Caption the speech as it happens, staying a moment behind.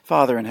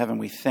Father in heaven,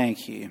 we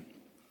thank you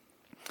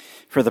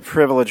for the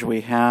privilege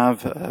we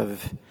have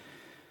of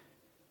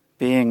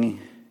being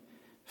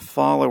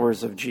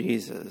followers of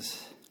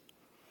Jesus.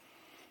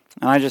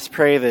 And I just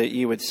pray that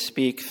you would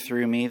speak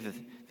through me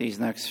these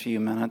next few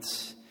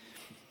minutes,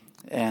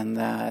 and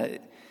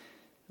that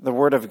the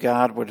Word of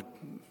God would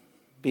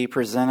be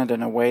presented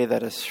in a way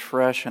that is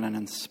fresh and an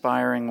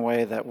inspiring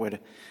way that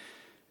would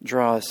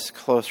draw us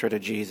closer to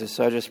Jesus.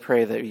 So I just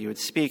pray that you would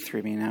speak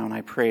through me now, and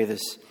I pray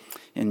this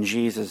in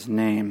Jesus'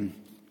 name.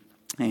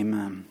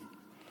 Amen.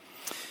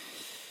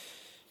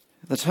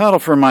 The title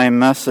for my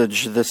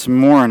message this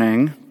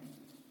morning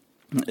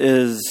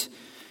is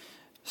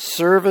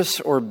Service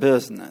or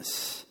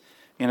Business.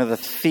 You know, the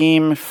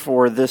theme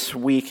for this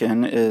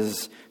weekend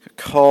is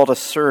Call to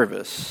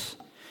Service.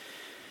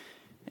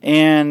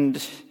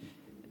 And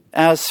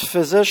as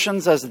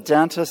physicians, as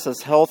dentists, as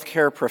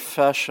healthcare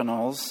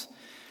professionals,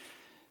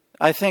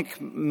 I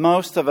think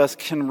most of us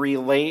can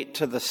relate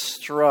to the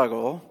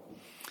struggle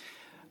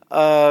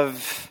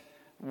of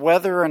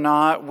whether or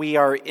not we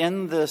are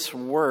in this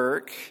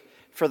work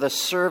for the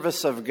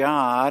service of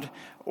God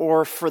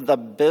or for the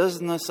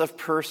business of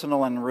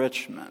personal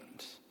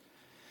enrichment.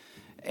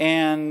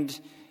 And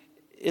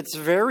it's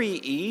very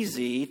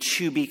easy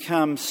to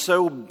become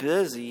so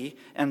busy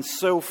and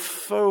so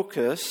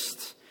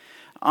focused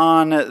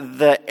on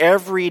the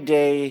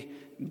everyday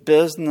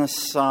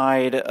business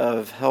side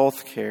of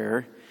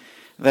healthcare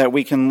that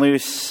we can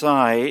lose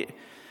sight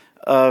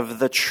of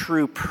the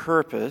true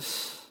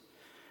purpose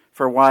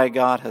for why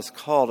God has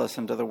called us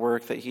into the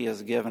work that He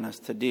has given us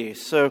to do.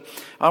 So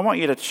I want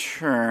you to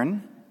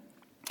turn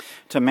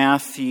to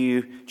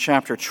Matthew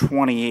chapter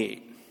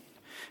 28.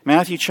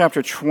 Matthew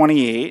chapter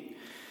 28,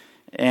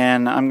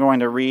 and I'm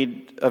going to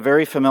read a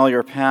very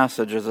familiar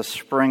passage as a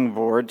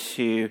springboard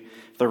to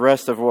the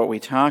rest of what we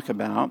talk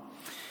about.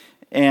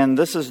 And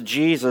this is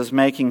Jesus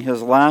making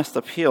His last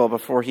appeal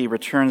before He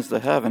returns to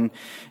heaven.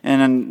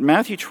 And in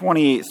Matthew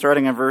 28,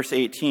 starting in verse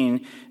 18,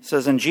 it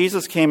says, "And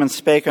Jesus came and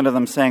spake unto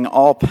them, saying,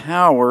 All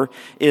power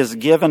is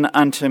given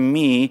unto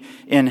me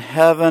in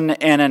heaven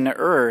and in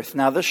earth."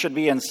 Now this should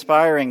be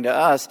inspiring to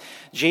us.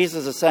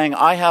 Jesus is saying,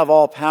 I have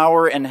all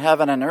power in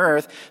heaven and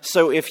earth,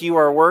 so if you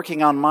are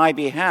working on my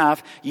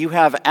behalf, you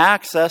have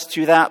access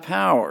to that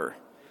power.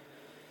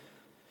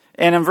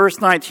 And in verse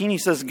 19, he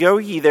says, "Go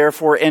ye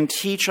therefore and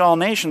teach all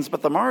nations."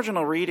 But the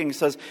marginal reading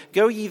says,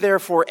 "Go ye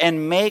therefore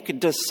and make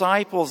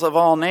disciples of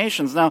all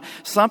nations." Now,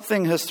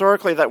 something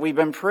historically that we've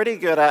been pretty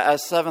good at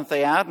as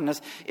Seventh-day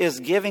Adventists is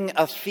giving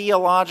a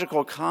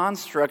theological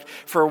construct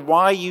for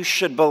why you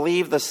should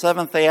believe the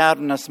Seventh-day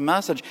Adventist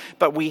message.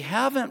 But we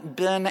haven't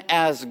been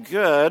as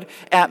good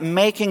at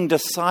making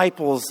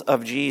disciples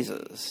of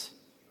Jesus.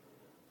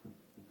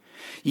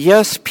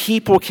 Yes,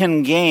 people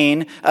can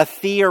gain a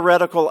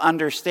theoretical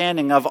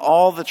understanding of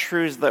all the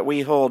truths that we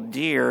hold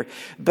dear,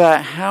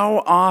 but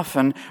how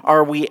often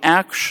are we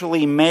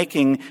actually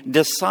making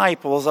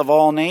disciples of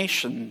all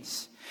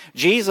nations?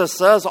 Jesus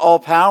says, all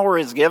power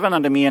is given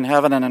unto me in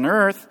heaven and in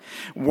earth.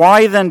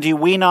 Why then do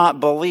we not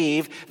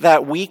believe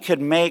that we could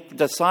make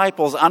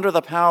disciples under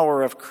the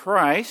power of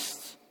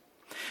Christ,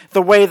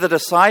 the way the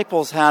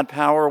disciples had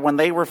power when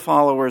they were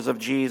followers of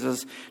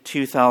Jesus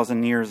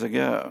 2,000 years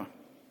ago?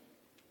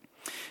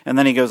 And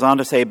then he goes on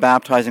to say,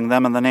 baptizing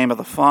them in the name of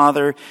the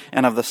Father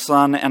and of the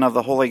Son and of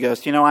the Holy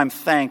Ghost. You know, I'm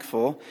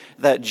thankful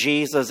that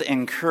Jesus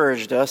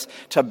encouraged us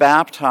to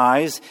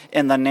baptize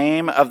in the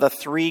name of the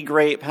three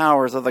great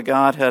powers of the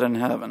Godhead in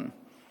heaven.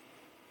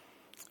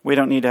 We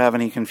don't need to have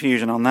any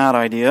confusion on that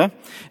idea.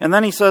 And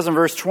then he says in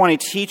verse 20,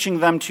 teaching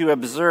them to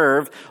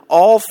observe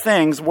all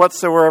things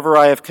whatsoever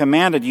I have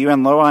commanded you,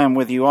 and lo, I am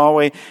with you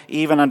always,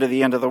 even unto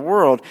the end of the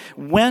world.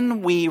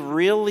 When we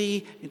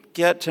really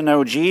get to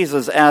know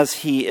Jesus as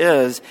He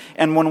is,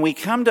 and when we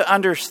come to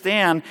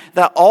understand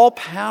that all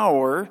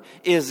power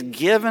is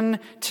given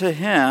to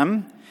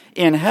Him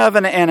in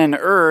heaven and in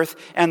earth,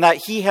 and that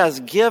He has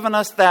given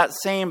us that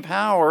same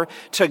power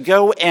to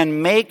go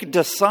and make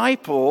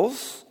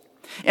disciples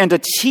and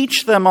to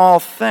teach them all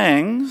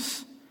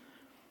things,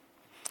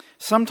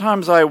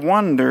 sometimes I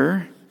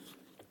wonder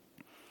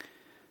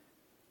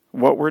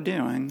what we're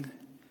doing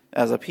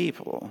as a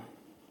people.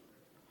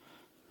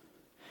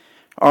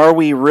 Are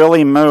we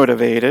really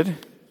motivated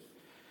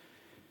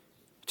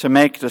to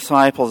make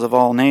disciples of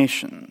all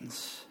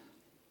nations?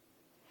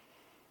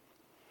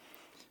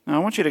 Now I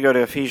want you to go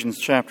to Ephesians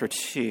chapter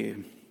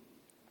 2.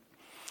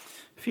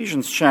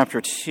 Ephesians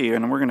chapter 2,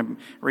 and we're going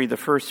to read the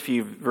first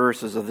few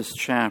verses of this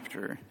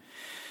chapter.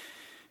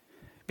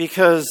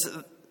 Because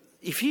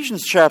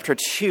Ephesians chapter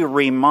 2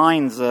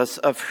 reminds us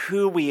of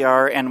who we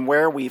are and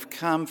where we've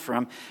come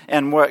from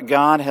and what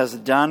God has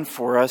done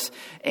for us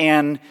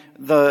and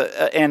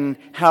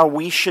how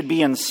we should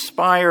be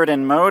inspired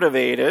and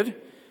motivated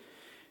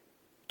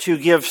to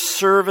give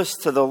service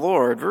to the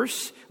Lord.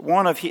 Verse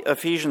 1 of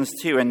Ephesians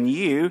 2, "And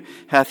you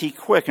hath He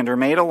quickened," or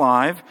made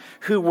alive,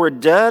 "who were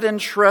dead in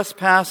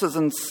trespasses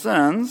and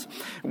sins,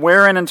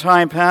 wherein in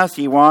time past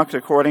ye walked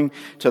according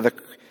to the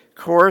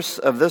course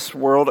of this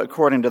world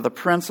according to the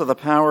prince of the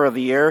power of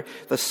the air,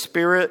 the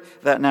spirit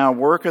that now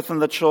worketh in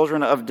the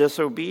children of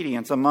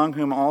disobedience, among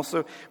whom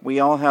also we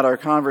all had our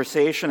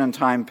conversation in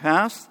time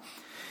past,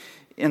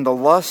 in the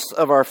lusts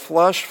of our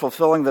flesh,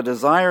 fulfilling the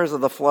desires of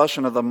the flesh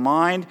and of the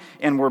mind,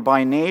 and were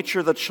by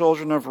nature the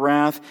children of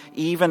wrath,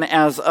 even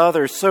as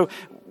others. So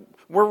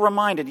we're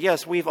reminded,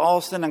 yes, we've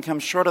all sinned and come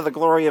short of the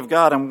glory of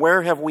God. And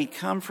where have we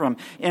come from?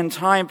 In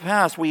time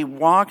past, we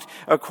walked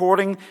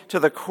according to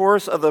the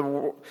course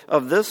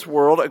of this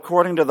world,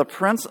 according to the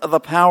prince of the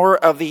power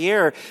of the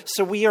air.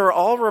 So we are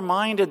all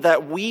reminded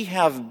that we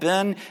have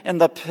been in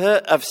the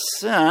pit of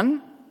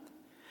sin,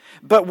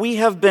 but we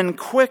have been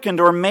quickened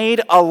or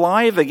made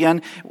alive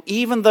again,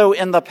 even though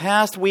in the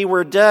past we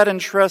were dead in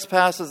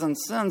trespasses and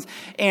sins.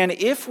 And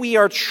if we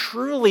are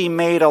truly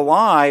made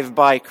alive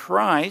by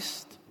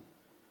Christ,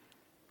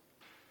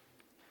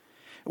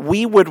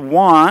 we would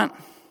want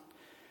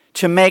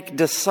to make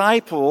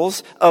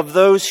disciples of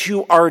those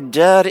who are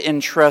dead in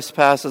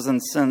trespasses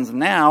and sins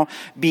now,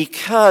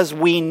 because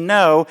we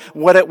know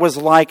what it was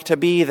like to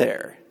be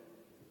there.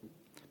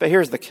 But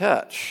here's the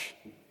catch.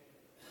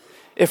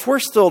 If we're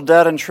still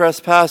dead in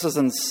trespasses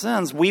and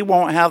sins, we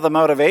won't have the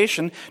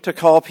motivation to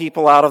call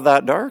people out of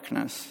that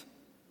darkness.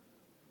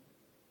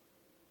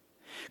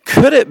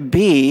 Could it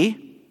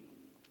be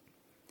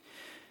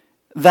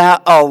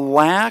that a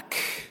lack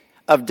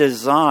of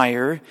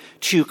desire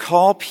to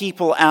call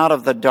people out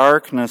of the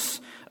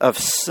darkness of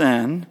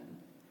sin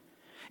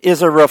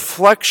is a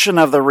reflection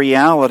of the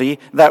reality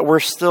that we're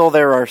still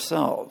there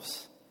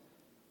ourselves?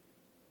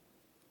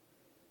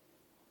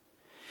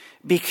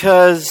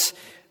 Because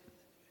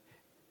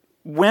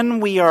when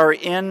we are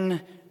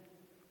in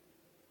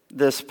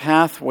this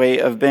pathway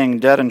of being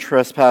dead in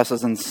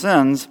trespasses and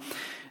sins,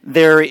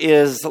 there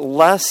is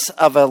less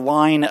of a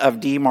line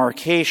of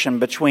demarcation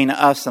between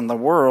us and the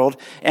world,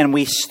 and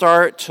we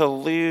start to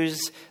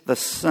lose the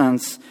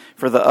sense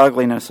for the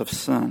ugliness of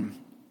sin.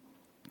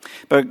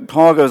 But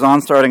Paul goes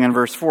on, starting in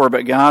verse 4,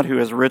 "But God, who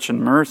is rich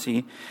in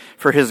mercy,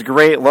 for his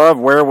great love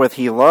wherewith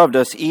he loved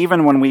us,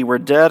 even when we were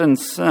dead in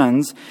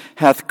sins,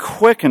 hath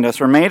quickened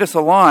us," or made us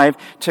alive,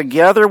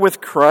 "together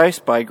with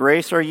Christ. By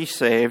grace are ye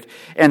saved,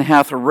 and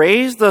hath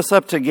raised us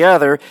up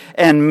together,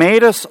 and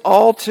made us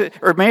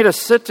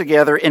sit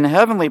together in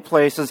heavenly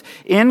places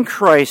in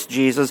Christ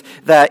Jesus,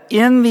 that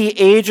in the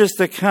ages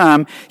to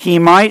come he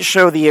might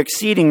show the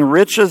exceeding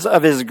riches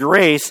of his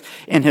grace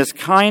in his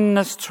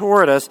kindness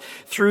toward us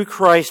through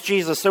Christ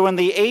Jesus." So in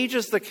the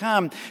ages to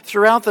come,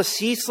 throughout the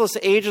ceaseless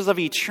ages of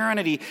eternity,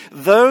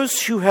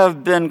 those who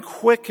have been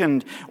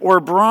quickened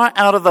or brought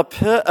out of the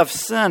pit of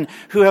sin,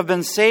 who have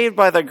been saved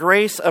by the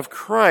grace of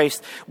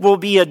Christ, will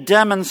be a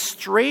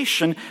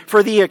demonstration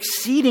for the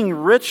exceeding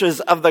riches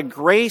of the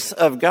grace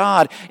of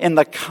God and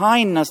the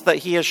kindness that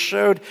he has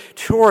showed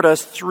toward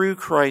us through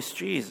Christ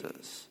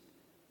Jesus.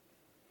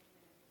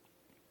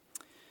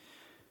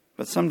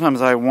 But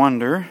sometimes I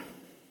wonder,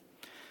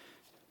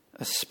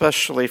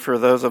 especially for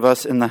those of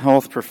us in the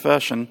health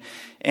profession,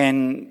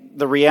 and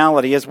the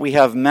reality is we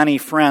have many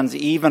friends,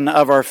 even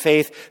of our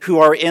faith, who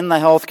are in the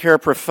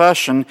healthcare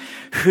profession,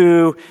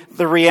 who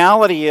the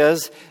reality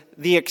is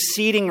the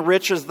exceeding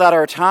riches that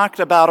are talked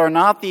about are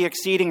not the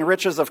exceeding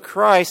riches of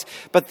Christ,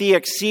 but the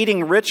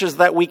exceeding riches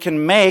that we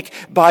can make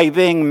by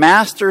being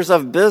masters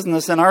of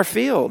business in our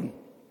field.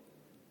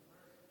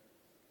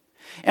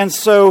 And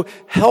so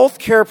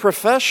healthcare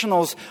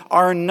professionals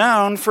are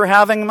known for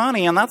having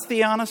money, and that's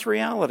the honest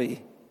reality.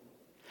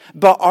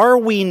 But are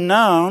we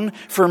known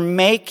for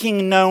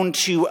making known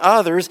to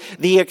others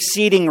the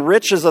exceeding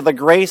riches of the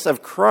grace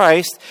of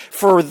Christ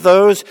for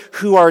those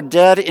who are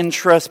dead in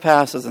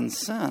trespasses and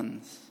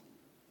sins?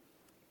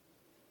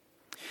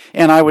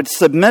 And I would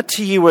submit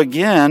to you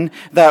again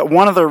that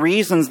one of the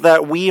reasons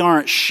that we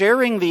aren't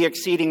sharing the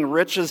exceeding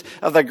riches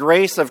of the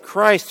grace of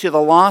Christ to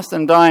the lost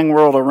and dying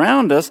world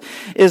around us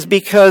is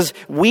because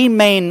we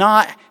may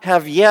not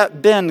have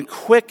yet been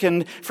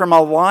quickened from a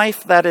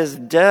life that is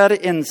dead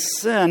in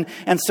sin.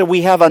 And so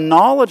we have a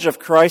knowledge of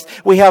Christ,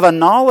 we have a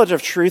knowledge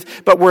of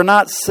truth, but we're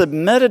not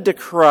submitted to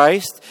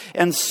Christ.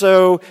 And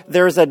so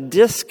there's a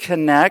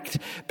disconnect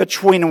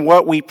between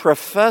what we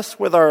profess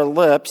with our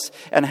lips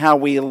and how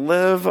we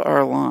live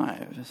our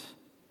lives.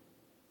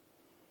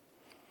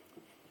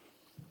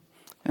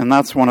 And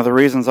that's one of the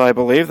reasons I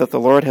believe that the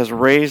Lord has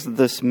raised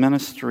this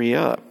ministry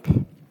up,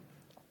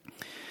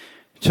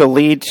 to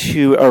lead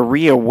to a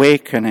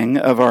reawakening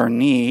of our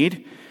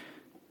need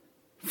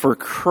for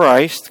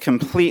Christ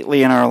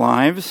completely in our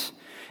lives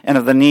and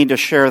of the need to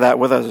share that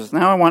with others.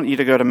 Now I want you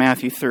to go to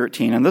Matthew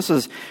 13, and this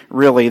is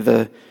really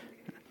the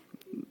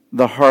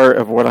heart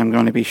of what I'm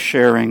going to be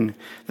sharing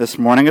this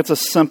morning. It's a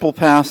simple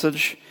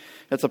passage.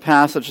 It's a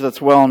passage that's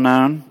well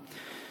known,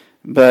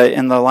 but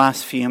in the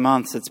last few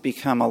months it's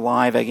become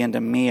alive again to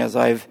me as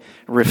I've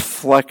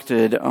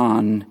reflected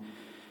on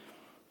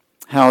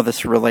how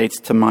this relates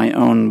to my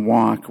own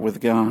walk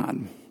with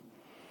God.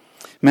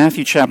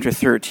 Matthew chapter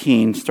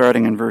 13,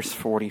 starting in verse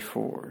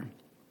 44.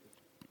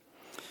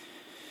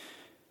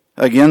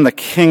 "Again, the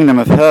kingdom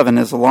of heaven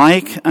is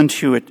like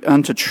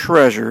unto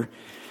treasure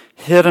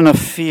hid in a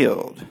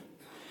field,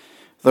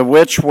 the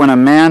which when a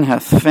man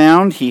hath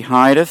found, he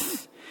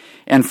hideth,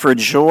 and for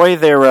joy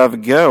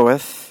thereof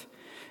goeth,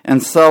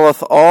 and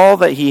selleth all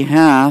that he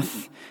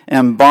hath,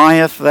 and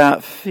buyeth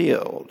that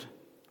field.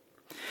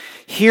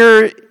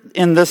 Here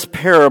in this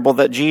parable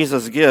that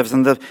Jesus gives,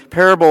 and the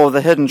parable of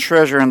the hidden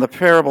treasure and the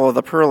parable of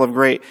the pearl of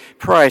great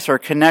price are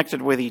connected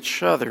with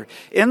each other.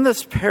 In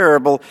this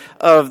parable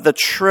of the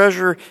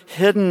treasure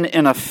hidden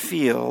in a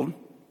field,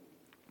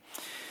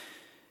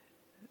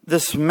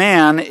 this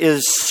man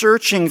is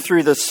searching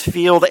through this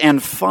field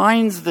and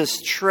finds this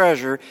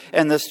treasure,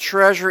 and this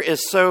treasure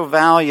is so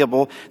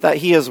valuable that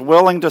he is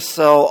willing to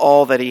sell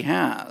all that he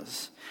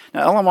has.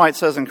 Now, Ellen White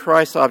says in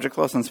Christ Object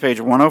Lessons, page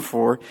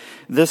 104,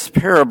 this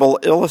parable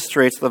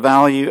illustrates the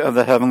value of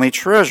the heavenly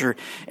treasure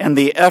and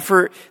the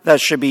effort that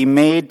should be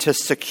made to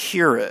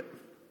secure it.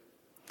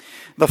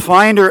 The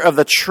finder of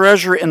the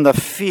treasure in the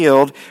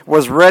field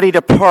was ready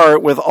to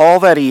part with all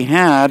that he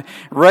had,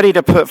 ready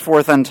to put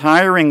forth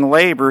untiring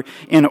labor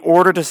in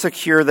order to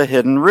secure the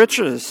hidden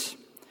riches.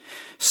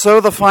 So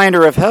the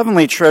finder of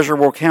heavenly treasure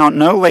will count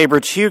no labor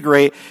too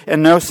great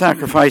and no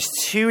sacrifice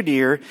too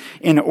dear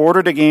in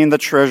order to gain the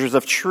treasures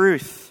of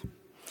truth.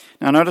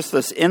 Now notice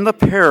this. In the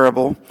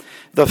parable,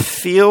 the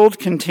field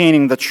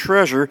containing the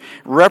treasure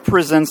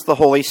represents the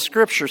Holy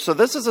Scripture. So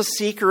this is a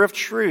seeker of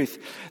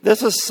truth.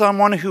 This is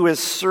someone who is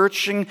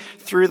searching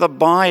through the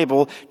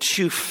Bible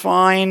to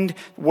find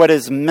what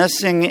is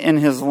missing in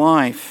his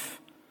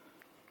life.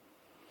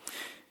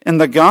 In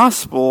the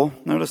gospel,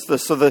 notice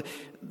this. So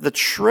the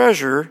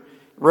treasure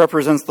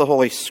represents the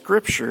Holy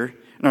Scripture.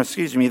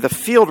 The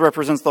field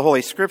represents the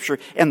Holy Scripture,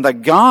 and the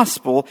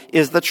gospel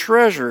is the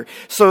treasure.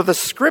 So the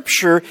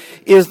Scripture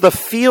is the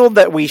field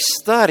that we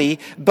study,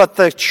 but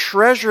the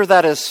treasure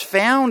that is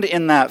found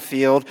in that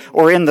field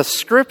or in the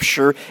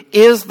Scripture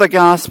is the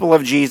gospel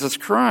of Jesus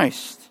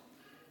Christ.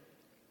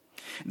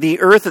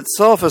 The earth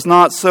itself is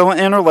not so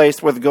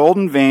interlaced with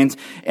golden veins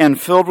and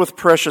filled with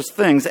precious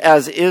things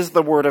as is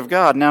the Word of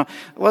God. Now,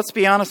 let's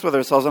be honest with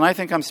ourselves, and I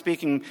think I'm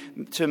speaking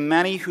to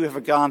many who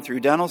have gone through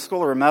dental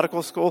school or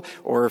medical school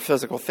or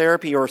physical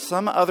therapy or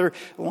some other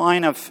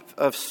line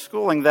of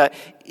schooling, that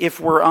if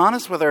we're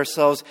honest with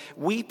ourselves,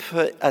 we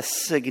put a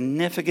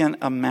significant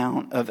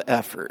amount of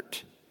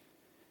effort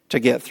to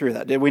get through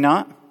that. Did we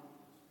not?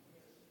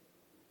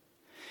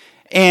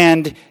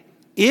 And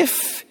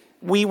if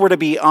we were to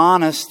be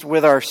honest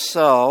with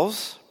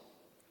ourselves,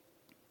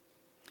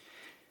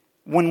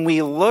 when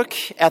we look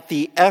at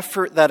the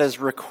effort that is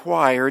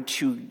required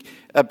to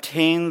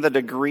obtain the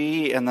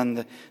degree and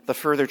then the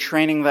further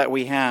training that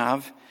we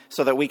have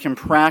so that we can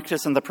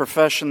practice in the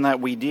profession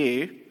that we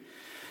do,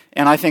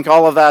 and I think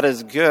all of that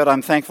is good.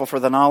 I'm thankful for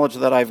the knowledge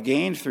that I've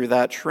gained through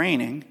that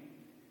training.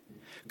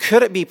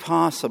 Could it be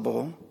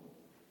possible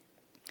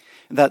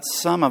that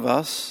some of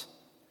us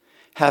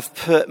have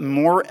put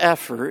more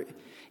effort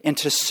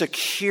into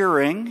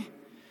securing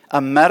a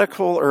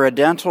medical or a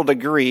dental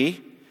degree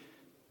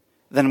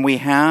than we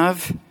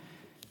have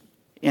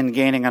in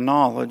gaining a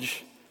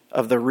knowledge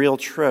of the real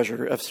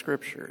treasure of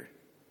Scripture?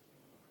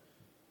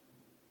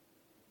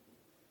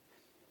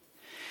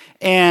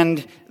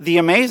 And the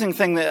amazing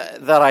thing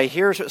that I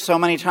hear so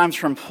many times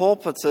from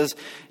pulpits is,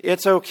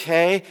 it's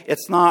okay,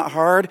 it's not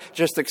hard,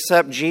 just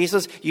accept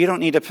Jesus. You don't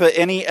need to put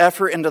any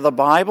effort into the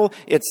Bible.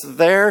 It's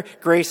there,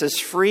 grace is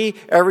free,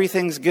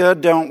 everything's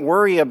good, don't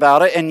worry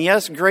about it. And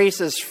yes,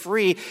 grace is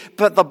free,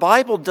 but the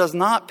Bible does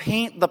not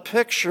paint the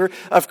picture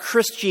of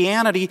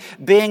Christianity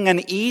being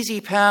an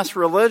easy pass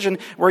religion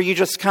where you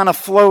just kind of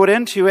float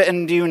into it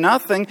and do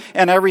nothing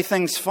and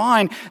everything's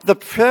fine. The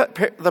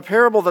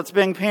parable that's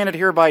being painted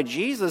here by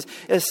Jesus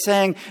is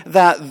saying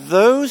that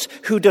those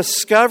who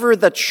discover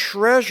the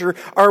treasure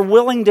are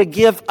willing to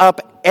give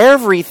up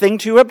everything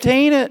to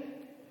obtain it.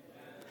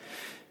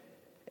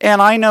 And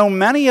I know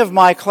many of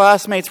my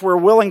classmates were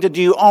willing to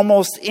do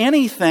almost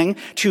anything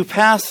to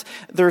pass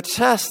their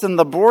tests and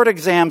the board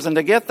exams and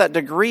to get that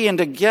degree and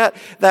to get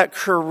that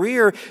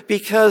career,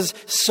 because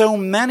so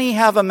many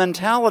have a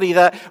mentality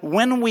that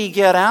when we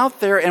get out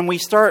there and we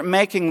start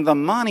making the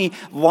money,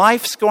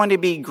 life's going to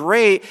be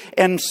great.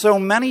 And so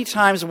many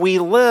times we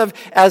live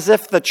as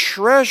if the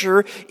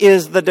treasure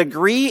is the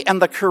degree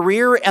and the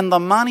career and the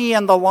money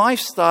and the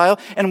lifestyle,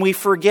 and we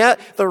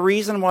forget the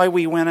reason why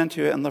we went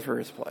into it in the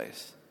first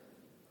place.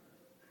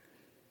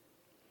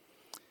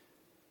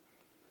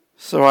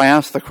 So I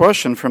asked the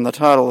question from the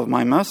title of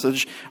my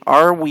message,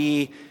 are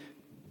we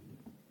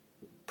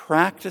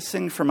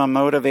practicing from a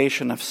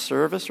motivation of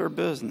service or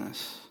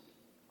business?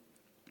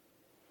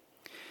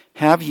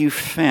 Have you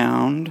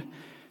found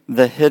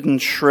the hidden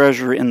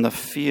treasure in the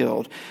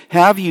field?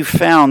 Have you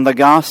found the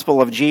gospel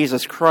of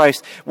Jesus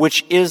Christ,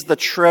 which is the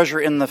treasure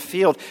in the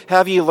field?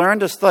 Have you learned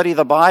to study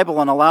the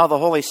Bible and allow the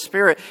Holy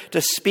Spirit to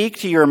speak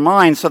to your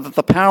mind so that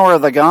the power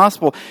of the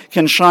gospel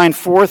can shine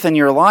forth in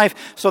your life,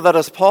 so that,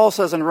 as Paul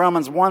says in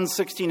Romans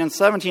 1:16 and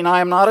 17, I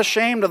am not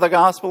ashamed of the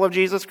gospel of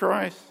Jesus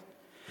Christ.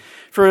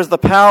 For it is the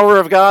power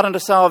of God unto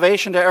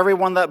salvation to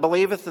everyone that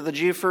believeth, to the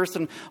Jew first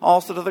and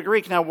also to the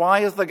Greek. Now,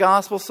 why is the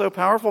gospel so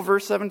powerful?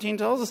 Verse 17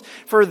 tells us,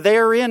 for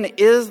therein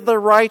is the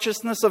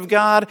righteousness of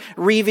God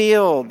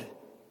revealed.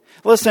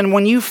 Listen,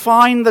 when you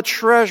find the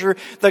treasure,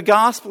 the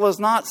gospel is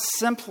not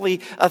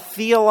simply a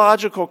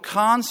theological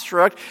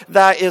construct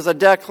that is a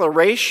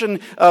declaration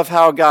of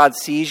how God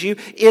sees you.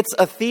 It's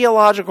a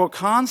theological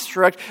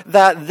construct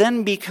that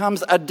then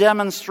becomes a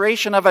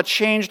demonstration of a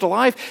changed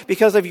life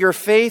because of your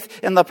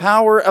faith in the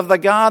power of the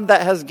God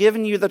that has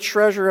given you the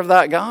treasure of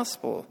that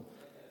gospel.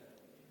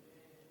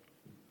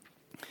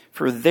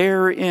 For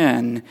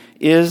therein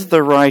is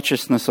the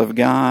righteousness of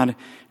God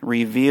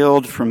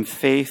revealed from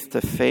faith to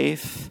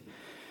faith.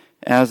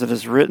 As it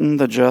is written,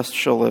 the just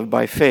shall live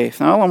by faith.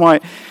 Now, Ellen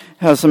White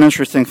has some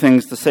interesting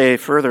things to say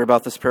further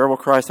about this parable.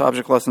 Christ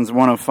Object Lessons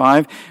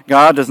 105.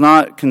 God does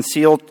not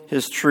conceal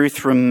his truth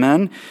from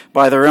men.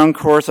 By their own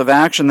course of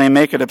action, they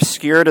make it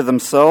obscure to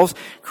themselves.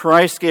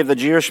 Christ gave the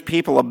Jewish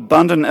people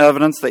abundant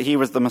evidence that he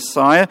was the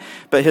Messiah,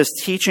 but his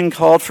teaching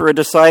called for a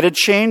decided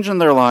change in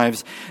their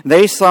lives.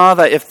 They saw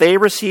that if they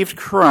received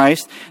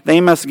Christ, they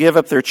must give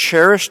up their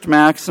cherished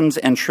maxims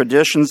and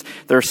traditions,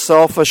 their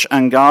selfish,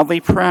 ungodly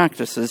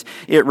practices.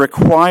 It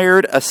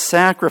required a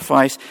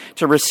sacrifice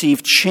to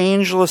receive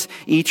changeless,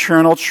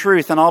 eternal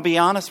truth. And I'll be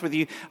honest with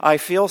you, I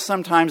feel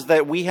sometimes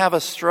that we have a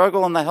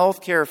struggle in the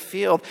healthcare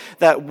field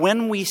that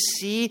when we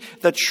see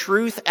the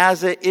truth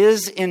as it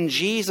is in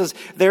Jesus,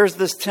 there's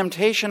this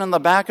temptation in the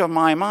back of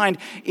my mind.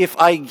 If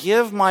I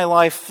give my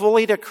life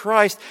fully to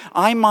Christ,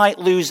 I might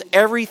lose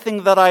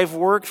everything that I've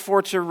worked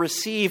for to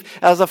receive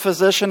as a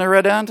physician or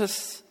a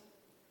dentist.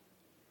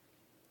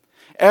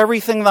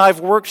 Everything that I've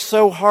worked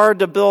so hard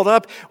to build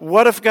up.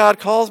 What if God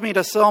calls me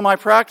to sell my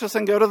practice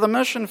and go to the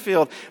mission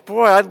field?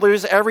 Boy, I'd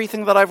lose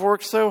everything that I've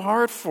worked so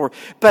hard for.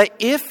 But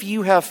if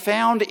you have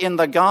found in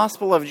the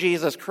gospel of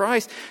Jesus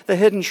Christ the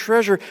hidden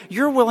treasure,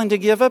 you're willing to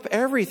give up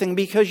everything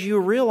because you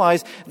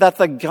realize that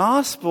the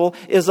gospel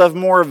is of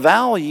more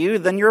value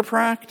than your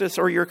practice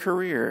or your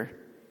career.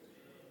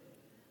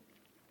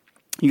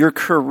 Your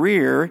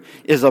career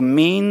is a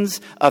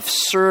means of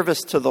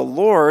service to the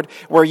Lord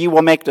where you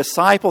will make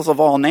disciples of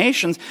all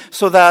nations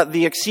so that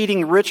the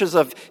exceeding riches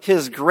of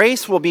his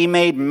grace will be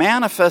made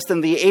manifest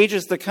in the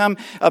ages to come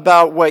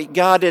about what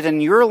God did in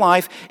your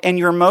life, and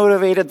you're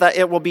motivated that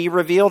it will be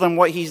revealed in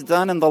what he's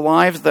done in the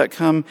lives that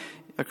come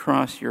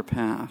across your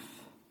path.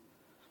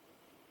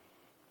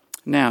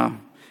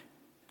 Now,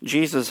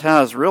 Jesus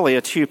has really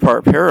a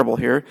two-part parable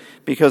here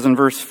because in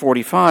verse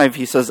 45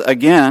 he says,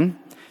 again,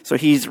 so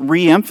he's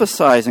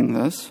re-emphasizing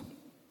this.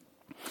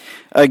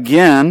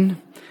 Again,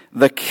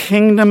 the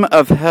kingdom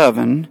of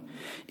heaven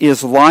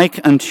is like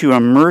unto a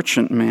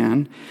merchant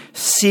man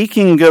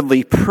seeking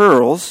goodly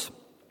pearls,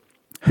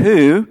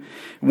 who,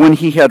 when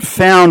he had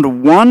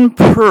found one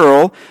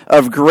pearl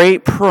of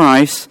great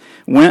price,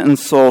 went and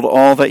sold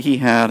all that he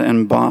had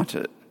and bought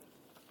it.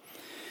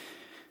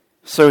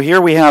 So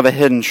here we have a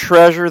hidden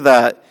treasure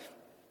that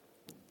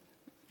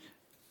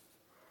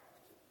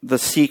the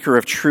seeker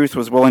of truth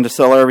was willing to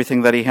sell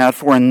everything that he had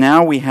for. And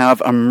now we have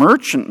a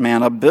merchant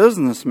man, a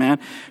businessman,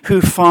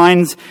 who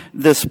finds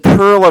this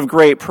pearl of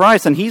great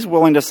price, and he's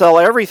willing to sell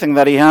everything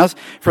that he has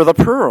for the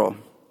pearl.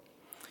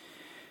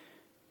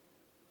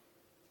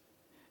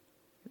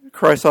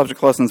 Christ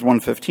Object Lessons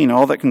 115,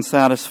 all that can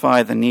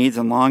satisfy the needs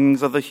and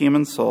longings of the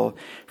human soul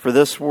for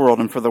this world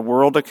and for the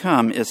world to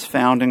come is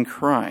found in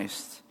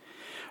Christ.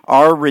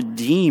 Our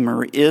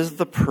Redeemer is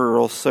the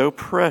pearl so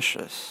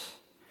precious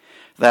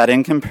that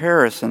in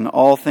comparison,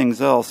 all things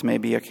else may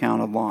be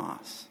accounted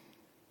loss.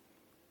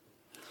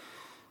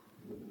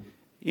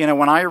 You know,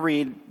 when I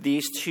read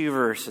these two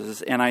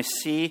verses and I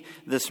see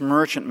this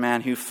merchant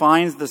man who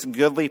finds this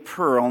goodly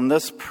pearl, and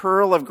this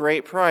pearl of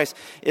great price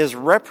is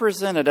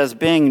represented as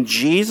being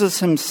Jesus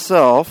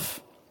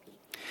himself,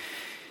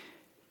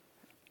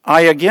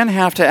 I again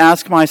have to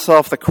ask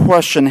myself the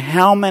question,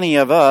 how many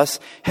of us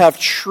have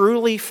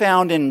truly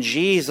found in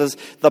Jesus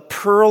the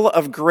pearl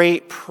of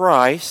great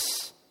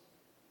price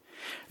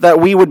that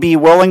we would be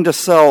willing to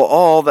sell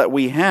all that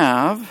we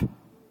have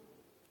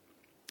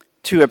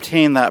to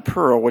obtain that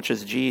pearl, which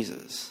is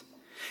Jesus?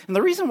 And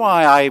the reason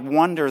why I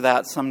wonder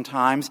that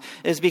sometimes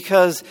is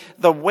because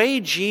the way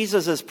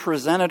Jesus is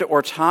presented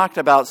or talked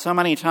about so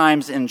many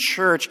times in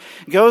church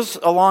goes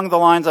along the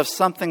lines of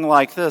something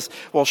like this.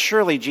 Well,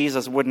 surely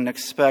Jesus wouldn't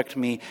expect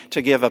me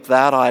to give up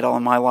that idol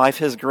in my life.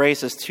 His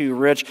grace is too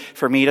rich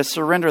for me to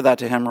surrender that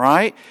to him,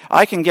 right?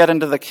 I can get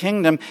into the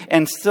kingdom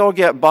and still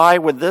get by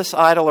with this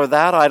idol or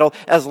that idol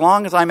as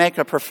long as I make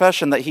a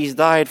profession that he's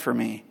died for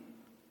me.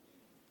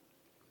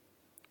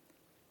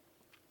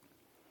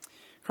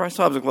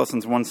 Christ Object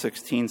Lessons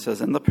 116 says,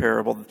 in the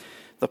parable,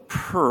 the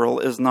pearl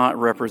is not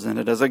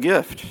represented as a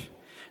gift.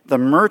 The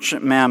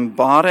merchant man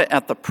bought it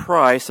at the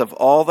price of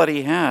all that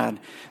he had.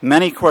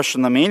 Many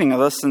question the meaning of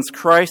this, since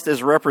Christ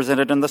is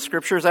represented in the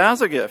Scriptures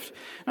as a gift.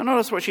 Now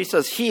notice what she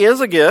says. He is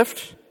a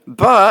gift,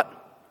 but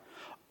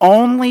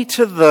only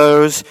to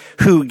those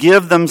who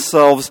give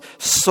themselves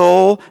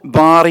soul,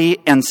 body,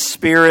 and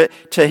spirit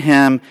to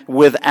Him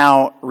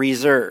without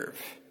reserve.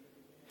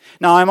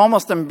 Now, I'm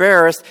almost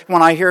embarrassed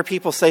when I hear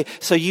people say,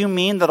 so you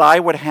mean that I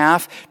would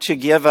have to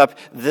give up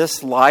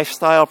this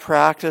lifestyle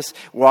practice,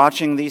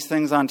 watching these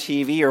things on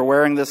TV, or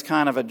wearing this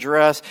kind of a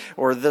dress,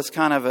 or this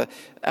kind of a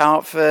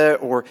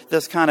outfit, or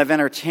this kind of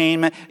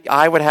entertainment?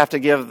 I would have to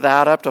give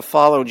that up to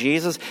follow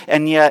Jesus.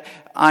 And yet,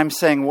 I'm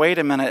saying, wait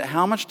a minute,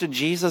 how much did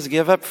Jesus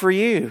give up for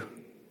you?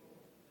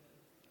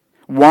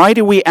 Why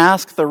do we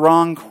ask the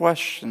wrong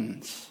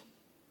questions?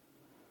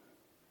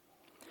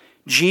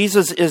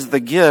 Jesus is the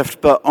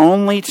gift, but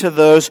only to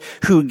those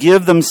who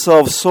give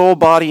themselves soul,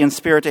 body, and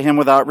spirit to Him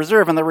without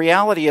reserve. And the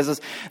reality is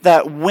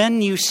that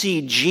when you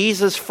see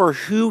Jesus for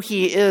who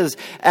He is,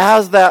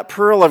 as that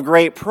pearl of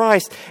great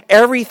price,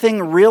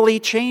 everything really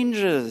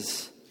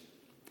changes.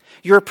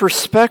 Your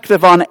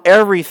perspective on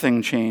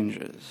everything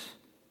changes.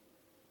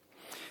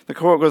 The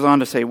quote goes on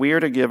to say, we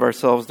are to give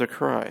ourselves to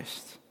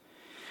Christ,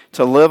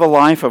 to live a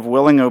life of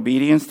willing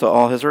obedience to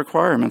all His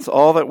requirements.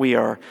 All that we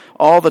are,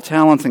 all the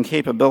talents and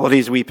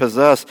capabilities we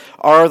possess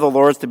are the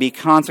Lord's, to be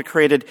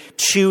consecrated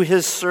to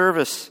His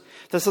service.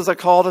 This is a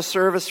call to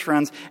service,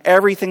 friends.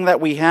 Everything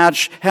that we have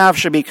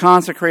should be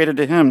consecrated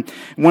to Him.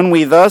 When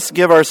we thus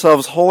give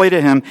ourselves wholly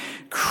to Him,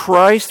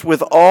 Christ,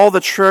 with all the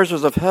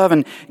treasures of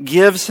heaven,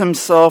 gives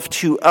Himself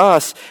to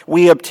us.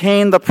 We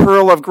obtain the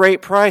pearl of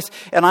great price.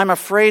 And I'm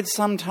afraid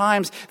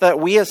sometimes that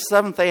we as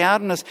Seventh-day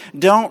Adventists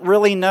don't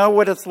really know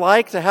what it's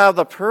like to have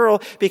the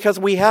pearl, because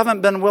we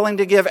haven't been willing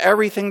to give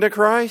everything to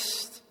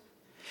Christ.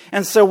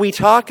 And so we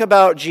talk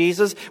about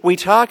Jesus, we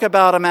talk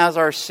about Him as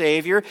our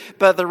Savior,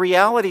 but the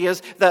reality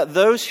is that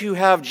those who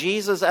have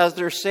Jesus as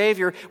their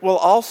Savior will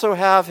also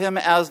have Him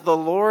as the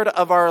Lord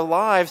of our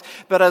lives.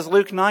 But as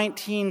Luke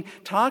 19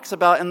 talks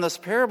about in this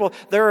parable,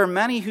 there are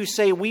many who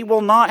say, we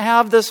will not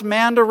have this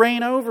man to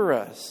reign over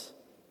us.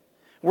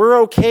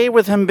 We're okay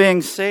with Him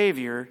being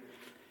Savior,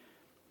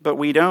 but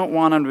we don't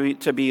want Him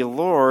to be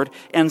Lord.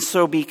 And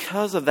so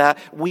because of that,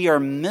 we are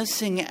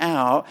missing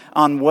out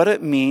on what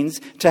it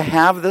means to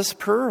have this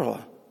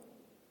pearl.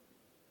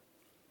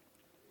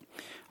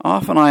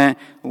 Often I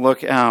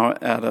look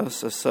out at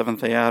us as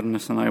Seventh-day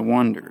Adventists and I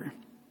wonder,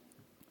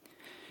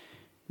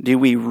 do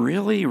we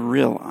really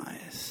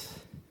realize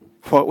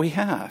what we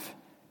have?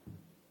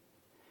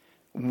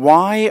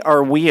 Why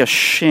are we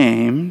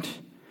ashamed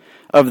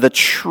of the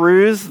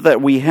truths that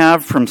we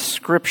have from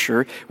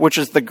Scripture, which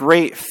is the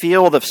great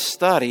field of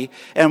study?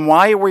 And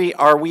why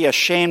are we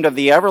ashamed of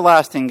the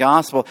everlasting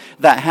gospel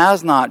that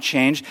has not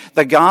changed,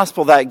 the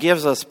gospel that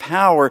gives us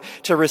power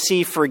to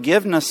receive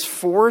forgiveness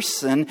for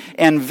sin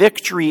and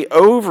victory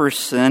over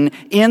sin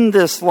in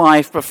this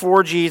life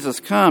before Jesus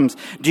comes?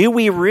 Do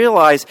we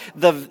realize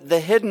the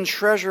hidden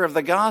treasure of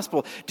the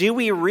gospel? Do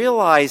we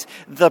realize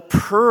the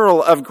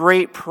pearl of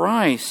great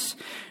price?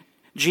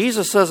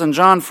 Jesus says in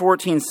John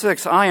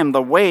 14:6, I am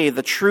the way,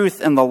 the truth,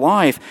 and the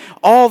life.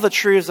 All the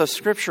truths of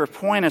Scripture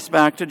point us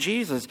back to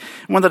Jesus.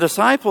 When the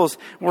disciples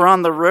were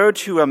on the road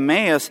to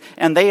Emmaus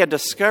and they had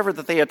discovered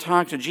that they had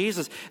talked to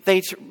Jesus,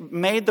 they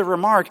made the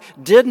remark,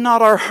 did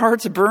not our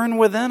hearts burn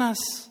within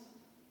us?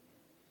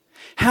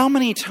 How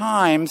many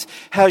times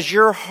has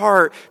your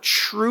heart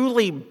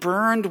truly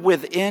burned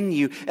within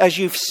you as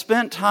you've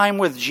spent time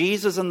with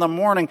Jesus in the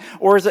morning?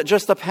 Or is it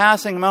just a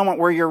passing moment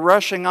where you're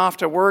rushing off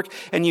to work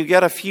and you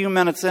get a few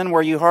minutes in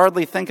where you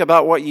hardly think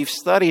about what you've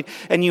studied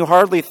and you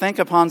hardly think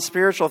upon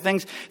spiritual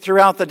things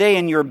throughout the day,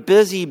 and you're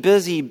busy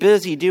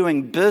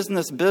doing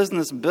business,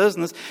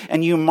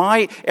 and you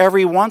might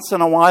every once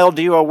in a while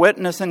do a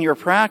witness in your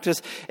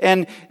practice,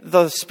 and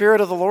the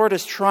Spirit of the Lord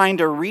is trying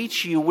to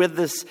reach you with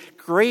this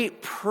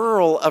great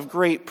pearl of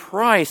great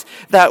price,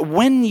 that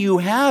when you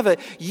have it,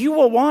 you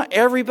will want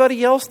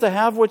everybody else to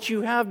have what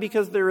you have,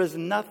 because there is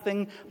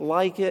nothing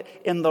like it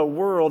in the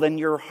world, and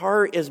your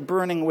heart is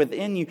burning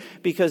within you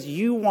because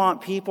you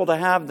want people to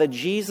have the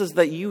Jesus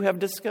that you have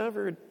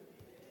discovered.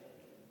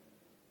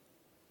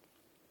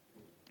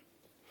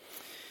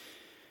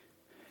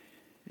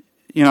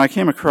 You know, I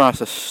came across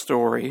a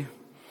story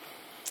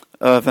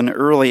of an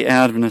early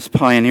Adventist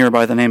pioneer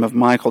by the name of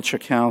Michael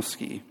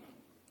Czachowski.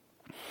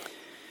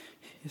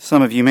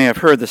 Some of you may have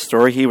heard this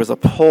story. He was a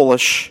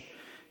Polish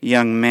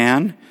young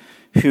man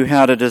who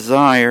had a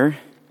desire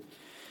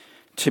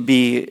to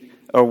be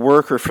a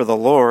worker for the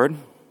Lord.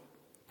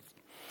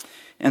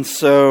 And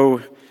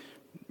so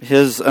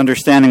his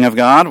understanding of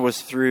God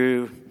was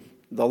through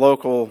the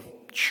local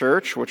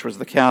church, which was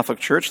the Catholic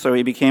Church, so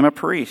he became a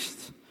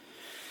priest.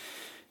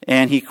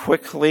 And he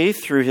quickly,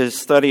 through his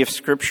study of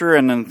Scripture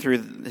and then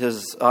through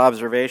his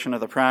observation of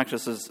the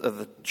practices of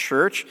the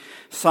church,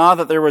 saw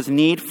that there was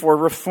need for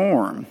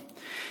reform.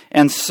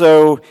 And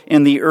so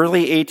in the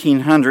early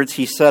 1800s,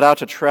 he set out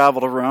to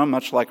travel to Rome,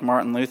 much like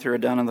Martin Luther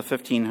had done in the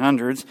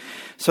 1500s,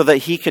 so that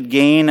he could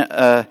gain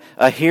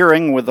a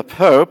hearing with the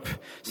Pope.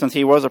 Since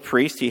he was a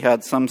priest, he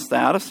had some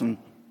status, and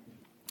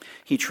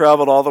he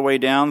traveled all the way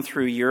down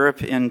through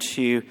Europe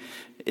into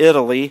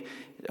Italy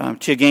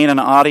to gain an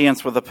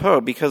audience with the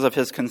Pope because of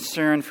his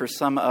concern for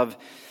some of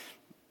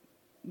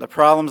the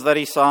problems that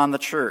he saw in the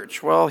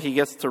church. Well, he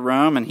gets to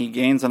Rome and he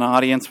gains an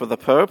audience with the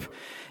Pope.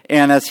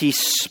 And as he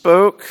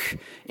spoke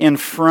in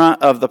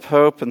front of the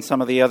Pope and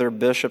some of the other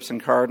bishops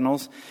and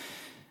cardinals,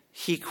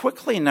 he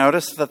quickly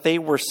noticed that they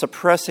were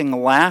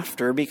suppressing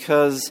laughter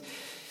because,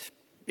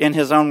 in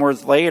his own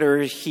words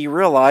later, he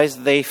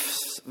realized they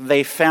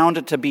found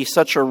it to be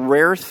such a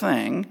rare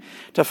thing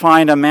to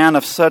find a man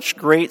of such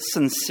great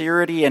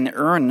sincerity and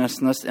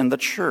earnestness in the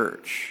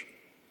church.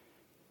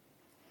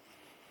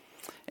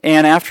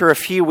 And after a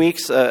few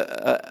weeks,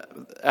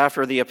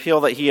 after the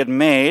appeal that he had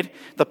made,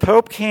 the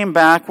Pope came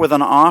back with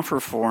an offer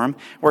for him,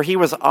 where he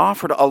was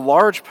offered a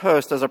large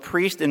post as a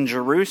priest in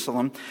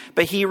Jerusalem,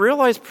 but he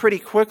realized pretty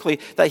quickly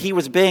that he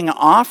was being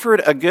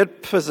offered a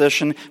good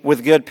position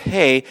with good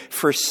pay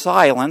for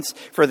silence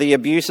for the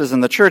abuses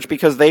in the church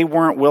because they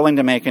weren't willing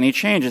to make any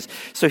changes.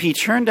 So he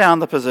turned down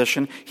the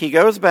position, he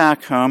goes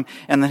back home,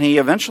 and then he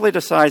eventually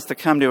decides to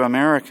come to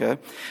America,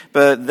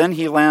 but then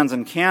he lands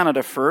in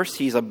Canada first.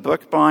 He's a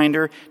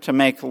bookbinder to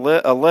make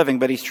a living,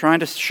 but he's trying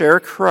to share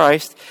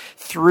Christ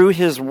through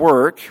his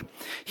work.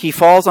 He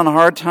falls on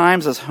hard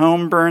times as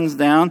home burns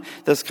down.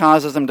 This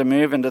causes him to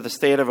move into the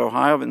state of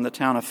Ohio, in the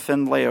town of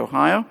Findlay,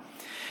 Ohio.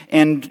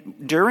 And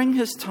during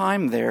his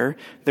time there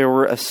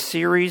were a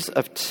series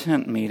of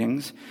tent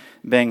meetings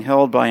being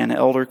held by an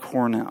elder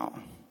Cornell.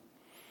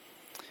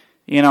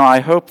 You know, I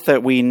hope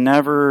that we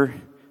never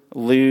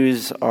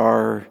lose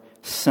our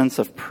sense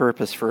of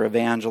purpose for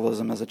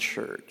evangelism as a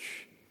church.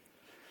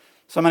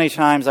 So many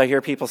times I hear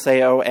people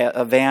say, oh,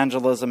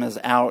 evangelism is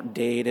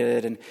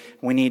outdated and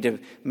we need to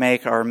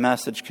make our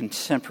message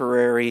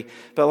contemporary.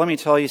 But let me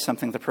tell you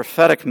something. The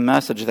prophetic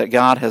message that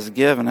God has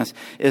given us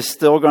is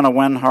still going to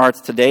win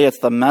hearts today. It's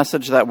the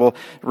message that will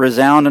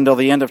resound until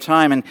the end of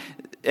time.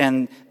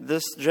 And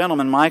this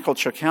gentleman, Michael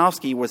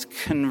Chakowski, was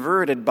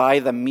converted by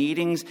the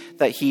meetings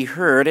that he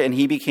heard, and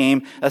he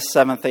became a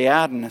Seventh-day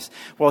Adventist.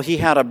 Well, he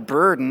had a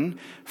burden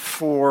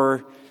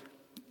for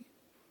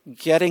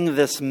getting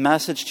this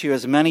message to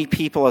as many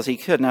people as he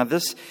could. Now,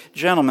 this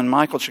gentleman,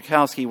 Michael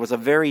Chakowski, was a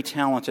very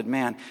talented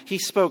man. He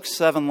spoke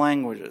 7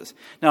 languages.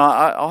 Now,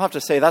 I'll have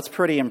to say that's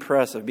pretty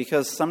impressive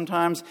because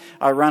sometimes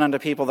I run into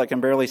people that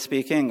can barely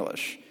speak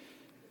English.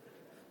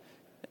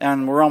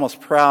 And we're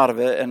almost proud of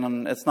it,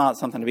 and it's not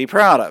something to be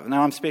proud of.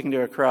 Now, I'm speaking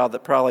to a crowd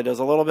that probably does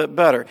a little bit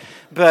better.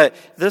 But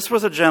this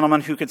was a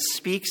gentleman who could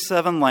speak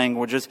 7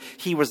 languages.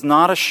 He was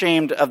not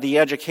ashamed of the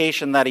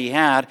education that he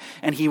had.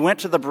 And he went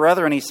to the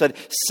brethren and he said,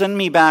 send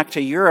me back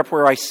to Europe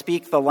where I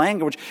speak the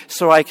language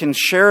so I can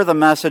share the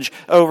message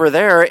over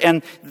there.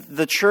 And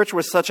the church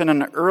was such in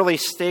an early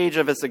stage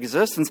of its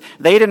existence,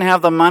 they didn't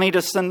have the money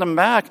to send him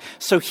back.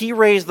 So he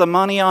raised the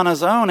money on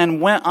his own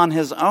and went on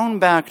his own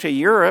back to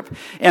Europe.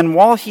 And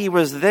while he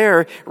was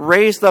there,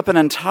 raised up an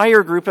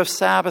entire group of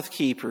Sabbath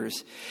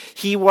keepers.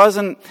 He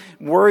wasn't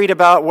worried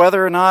about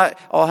whether or not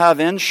I'll have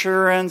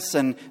insurance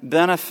and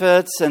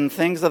benefits and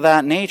things of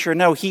that nature.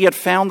 No, he had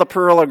found the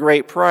pearl of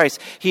great price.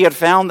 He had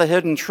found the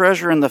hidden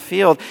treasure in the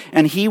field,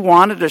 and he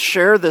wanted to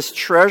share this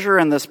treasure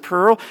and this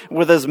pearl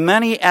with as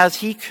many as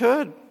he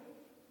could.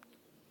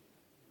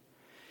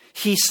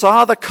 He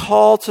saw the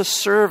call to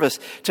service,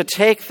 to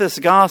take this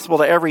gospel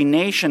to every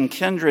nation,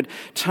 kindred,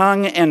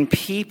 tongue, and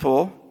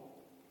people.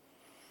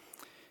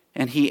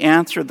 And he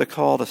answered the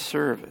call to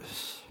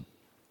service.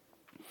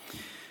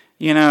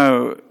 You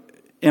know,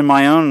 in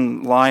my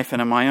own life and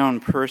in my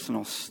own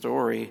personal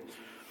story,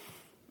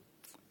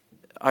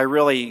 I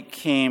really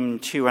came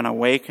to an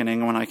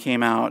awakening when I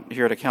came out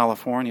here to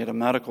California to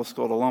medical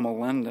school to Loma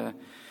Linda.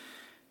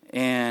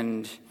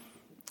 And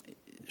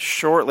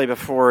shortly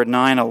before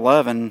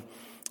 9/11,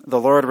 the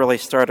Lord really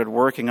started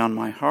working on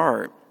my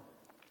heart.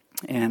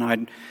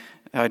 And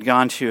I'd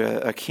gone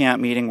to a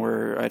camp meeting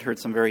where I'd heard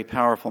some very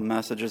powerful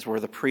messages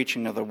where the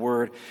preaching of the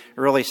Word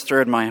really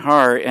stirred my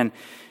heart. And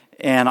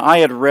I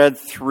had read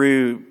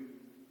through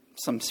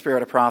some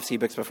Spirit of Prophecy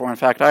books before. In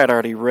fact, I had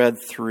already read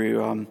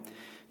through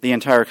the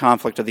entire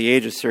Conflict of the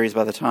Ages series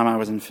by the time I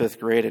was in 5th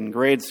grade in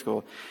grade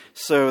school.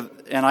 So,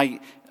 and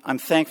I'm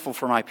thankful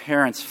for my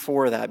parents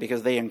for that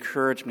because they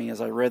encouraged me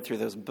as I read through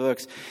those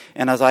books.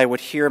 And as I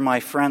would hear my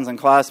friends and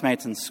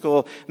classmates in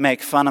school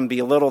make fun and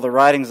belittle the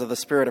writings of the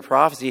Spirit of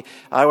Prophecy,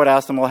 I would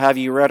ask them, well, have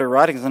you read her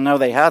writings? And no,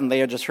 they hadn't. They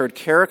had just heard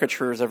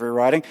caricatures of her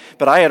writing.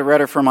 But I had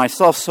read her for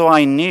myself, so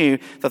I knew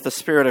that the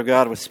Spirit of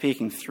God was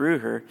speaking through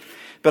her.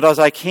 But as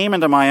I came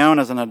into my own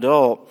as an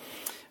adult,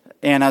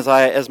 and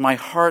as my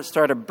heart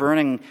started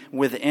burning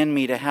within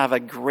me to have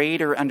a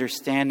greater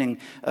understanding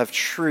of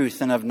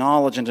truth and of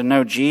knowledge and to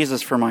know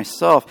Jesus for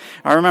myself,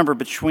 I remember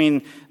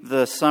between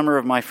the summer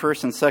of my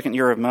 1st and 2nd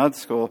year of med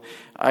school,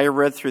 I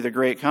read through the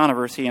Great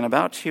Controversy in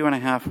about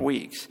 2.5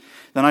 weeks.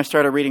 Then I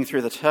started reading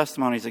through the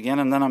testimonies again,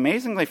 and then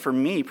amazingly for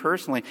me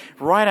personally,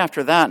 right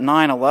after that,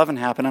 9/11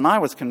 happened, and I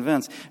was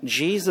convinced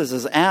Jesus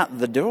is at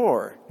the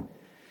door.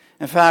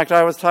 In fact,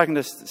 I was talking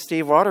to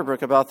Steve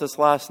Waterbrook about this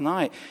last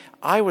night.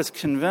 I was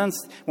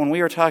convinced when we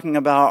were talking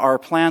about our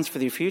plans for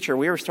the future,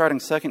 we were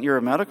starting second year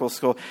of medical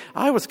school,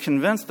 I was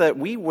convinced that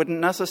we wouldn't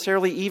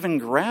necessarily even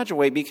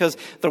graduate because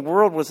the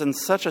world was in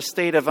such a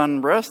state of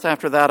unrest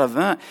after that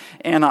event.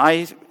 And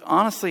I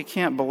honestly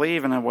can't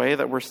believe in a way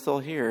that we're still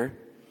here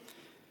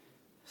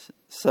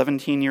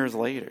 17 years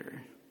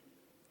later.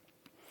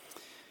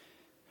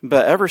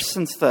 But ever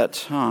since that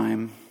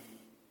time,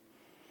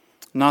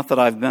 not that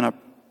I've been a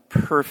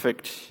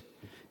perfect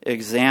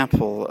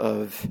example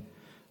of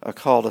a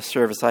call to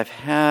service, I've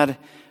had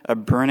a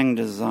burning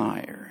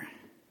desire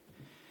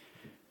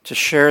to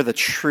share the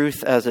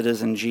truth as it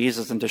is in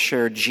Jesus and to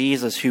share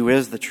Jesus, who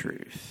is the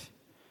truth,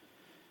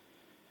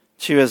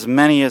 to as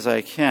many as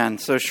I can.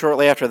 So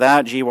shortly after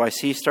that,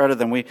 GYC started.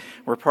 Then we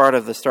were part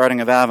of the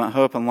starting of Advent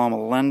Hope in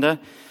Loma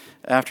Linda.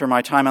 After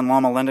my time in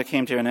Loma Linda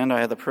came to an end, I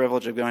had the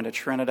privilege of going to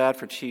Trinidad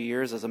for 2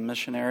 years as a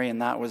missionary,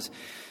 and that was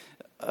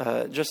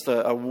just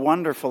a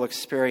wonderful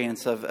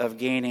experience of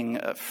gaining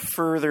a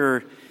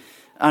further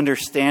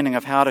understanding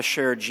of how to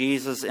share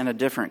Jesus in a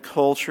different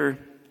culture.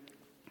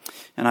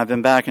 And I've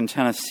been back in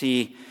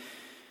Tennessee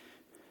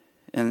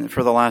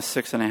for the last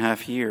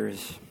 6.5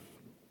 years.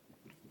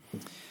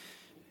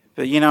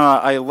 But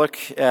I look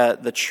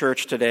at the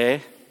church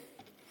today,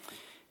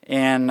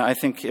 and I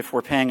think if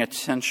we're paying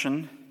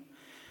attention,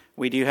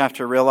 we do have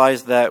to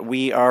realize that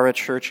we are a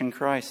church in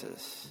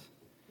crisis.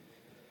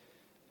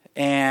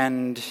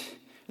 And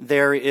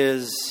there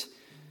is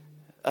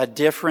a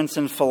difference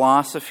in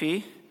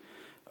philosophy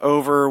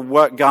over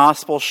what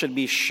gospel should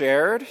be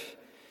shared,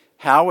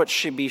 how it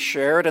should be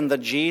shared, and the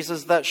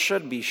Jesus that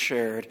should be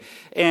shared.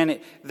 And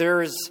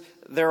there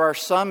are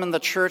some in the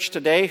church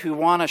today who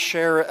want to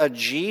share a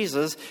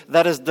Jesus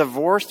that is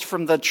divorced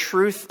from the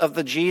truth of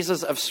the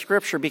Jesus of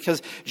Scripture,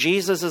 because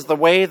Jesus is the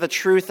way, the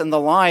truth, and the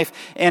life.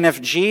 And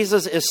if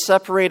Jesus is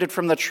separated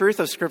from the truth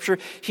of Scripture,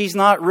 he's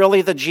not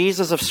really the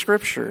Jesus of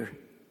Scripture.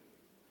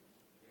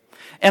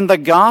 And the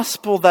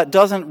gospel that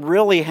doesn't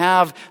really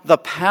have the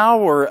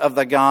power of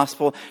the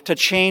gospel to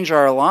change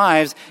our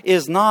lives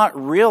is not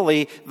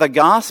really the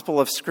gospel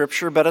of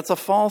Scripture, but it's a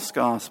false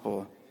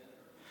gospel.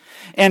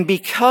 And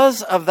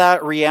because of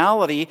that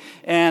reality,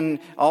 and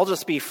I'll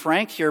just be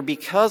frank here,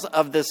 because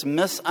of this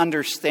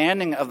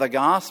misunderstanding of the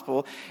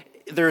gospel,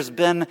 there's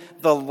been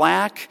the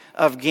lack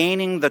of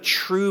gaining the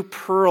true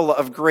pearl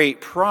of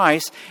great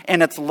price,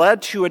 and it's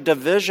led to a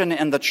division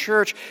in the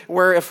church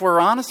where, if we're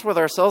honest with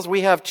ourselves,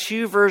 we have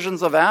two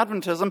versions of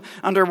Adventism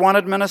under one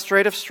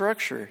administrative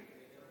structure.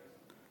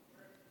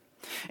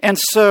 And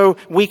so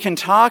we can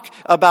talk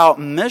about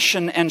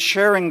mission and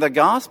sharing the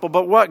gospel,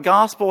 but what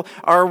gospel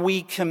are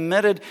we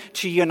committed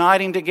to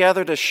uniting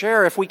together to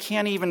share if we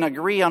can't even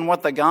agree on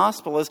what the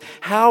gospel is?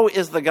 How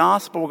is the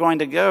gospel going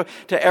to go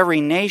to every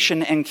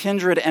nation and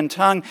kindred and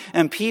tongue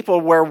and people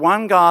where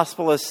one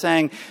gospel is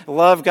saying,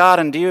 love God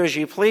and do as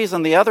you please,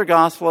 and the other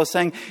gospel is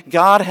saying,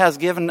 God has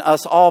given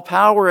us all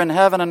power in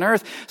heaven and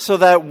earth so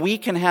that we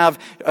can have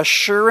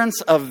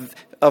assurance of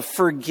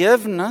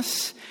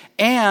forgiveness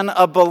and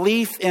a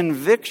belief in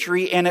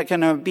victory, and it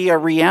can be a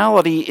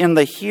reality in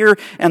the here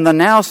and the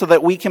now so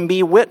that we can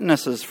be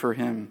witnesses for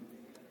Him.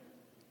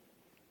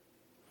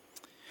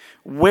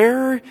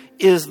 Where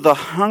is the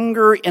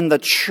hunger in the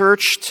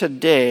church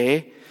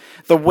today,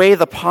 the way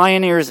the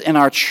pioneers in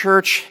our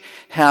church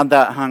had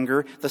that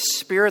hunger, the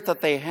spirit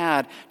that they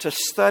had to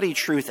study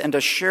truth and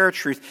to share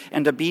truth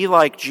and to be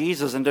like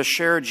Jesus and to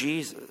share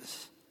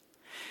Jesus?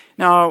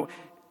 Now,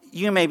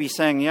 you may be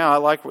saying, yeah, I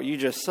like what you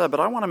just said, but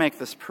I want to make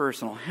this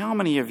personal. How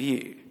many of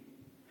you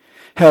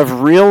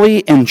have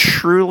really and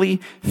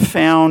truly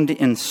found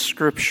in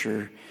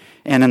Scripture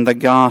and in the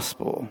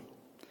gospel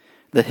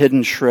the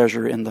hidden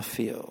treasure in the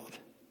field?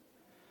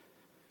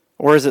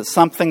 Or is it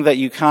something that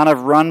you kind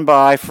of run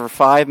by for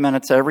 5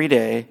 minutes every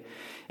day,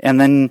 and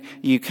then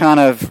you kind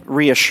of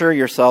reassure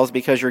yourselves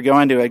because you're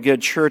going to a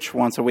good church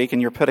once a week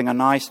and you're putting a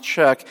nice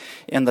check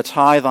in the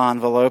tithe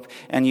envelope,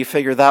 and you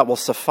figure that will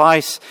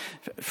suffice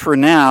for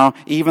now,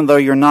 even though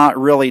you're not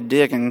really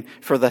digging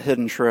for the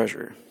hidden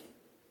treasure?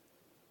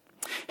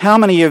 How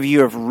many of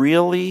you have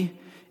really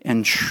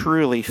and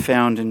truly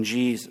found in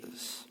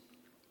Jesus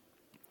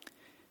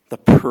the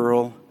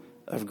pearl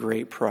of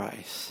great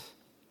price?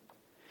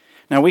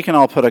 Now, we can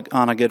all put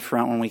on a good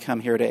front when we come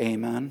here to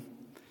Amen.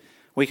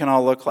 We can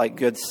all look like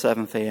good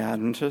Seventh-day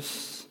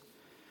Adventists.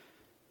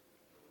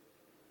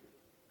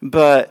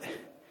 But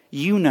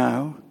you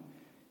know,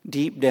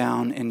 deep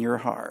down in your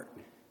heart,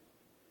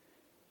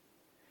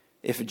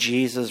 if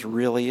Jesus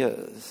really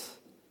is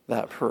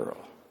that pearl.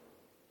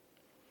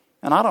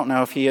 And I don't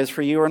know if He is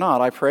for you or not.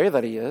 I pray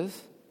that He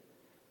is.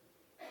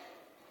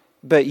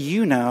 But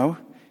you know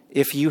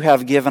if you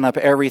have given up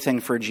everything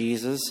for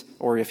Jesus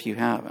or if you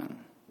haven't.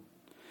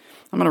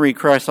 I'm going to read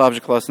Christ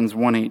Object Lessons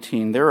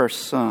 1:18. There are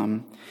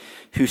some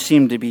who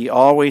seem to be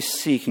always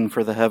seeking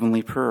for the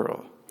heavenly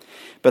pearl,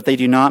 but they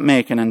do not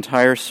make an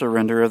entire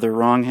surrender of their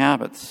wrong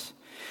habits.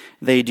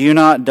 They do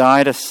not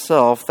die to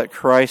self, that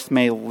Christ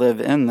may live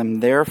in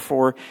them.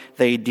 Therefore,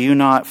 they do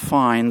not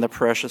find the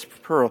precious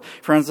pearl.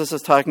 Friends, this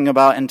is talking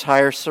about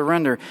entire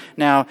surrender.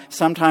 Now,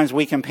 sometimes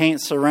we can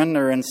paint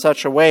surrender in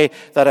such a way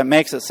that it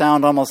makes it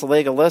sound almost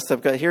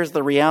legalistic, but here's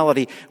the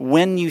reality.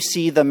 When you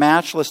see the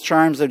matchless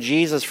charms of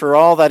Jesus for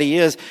all that he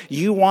is,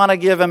 you want to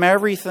give him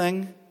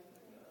everything.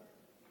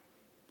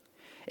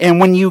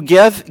 And when you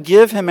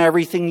give him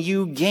everything,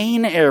 you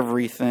gain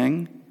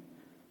everything.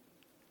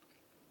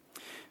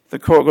 The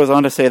quote goes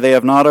on to say, they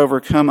have not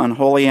overcome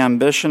unholy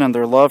ambition and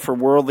their love for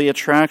worldly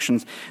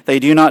attractions. They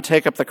do not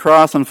take up the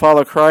cross and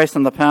follow Christ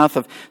in the path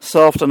of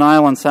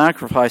self-denial and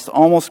sacrifice.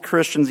 Almost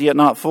Christians, yet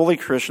not fully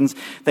Christians.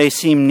 They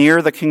seem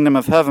near the kingdom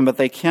of heaven, but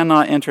they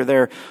cannot enter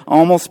there.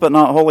 Almost but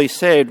not wholly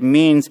saved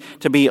means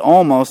to be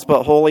almost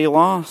but wholly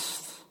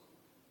lost.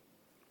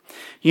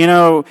 You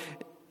know,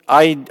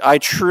 I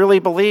truly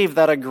believe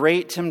that a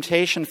great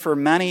temptation for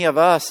many of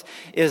us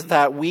is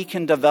that we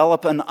can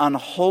develop an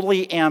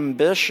unholy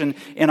ambition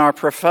in our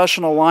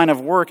professional line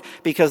of work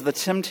because the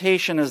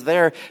temptation is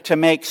there to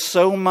make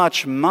so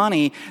much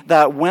money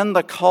that when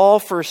the call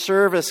for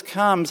service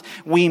comes,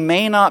 we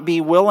may not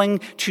be willing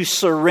to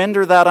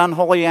surrender that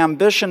unholy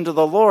ambition to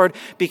the Lord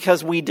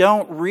because we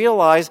don't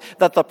realize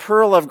that the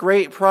pearl of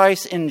great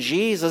price in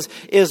Jesus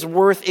is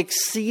worth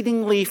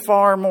exceedingly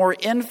far more,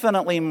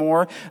 infinitely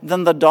more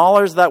than the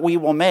dollars that we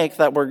will make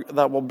that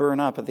will burn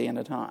up at the end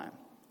of time.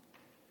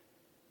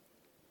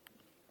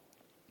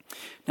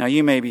 Now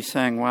you may be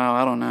saying, wow,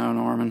 I don't know,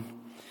 Norman.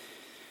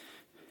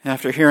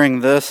 After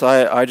hearing this,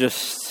 I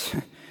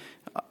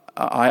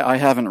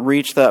haven't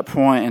reached that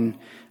point, and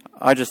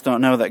I just don't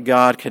know that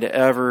God could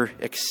ever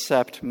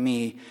accept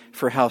me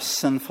for how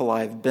sinful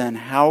I've been.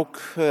 How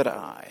could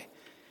I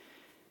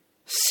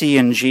see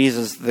in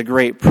Jesus the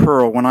great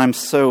pearl when I'm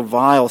so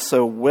vile,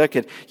 so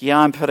wicked? Yeah,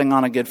 I'm putting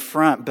on a good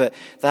front, but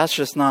that's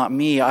just not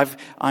me.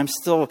 I'm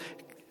still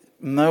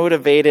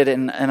motivated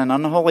in an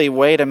unholy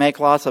way to make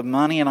lots of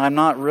money, and I'm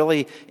not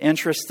really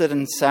interested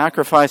in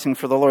sacrificing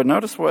for the Lord.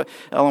 Notice what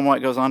Ellen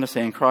White goes on to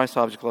say in Christ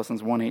Object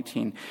Lessons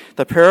 1:18.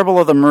 The parable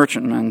of the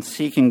merchantman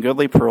seeking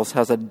goodly pearls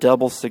has a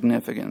double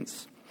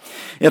significance.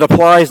 It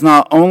applies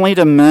not only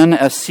to men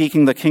as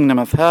seeking the kingdom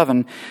of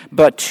heaven,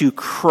 but to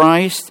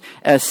Christ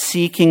as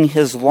seeking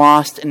his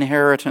lost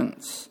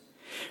inheritance.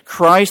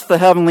 Christ, the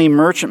heavenly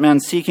merchantman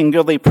seeking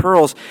goodly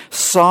pearls,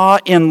 saw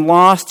in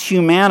lost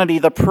humanity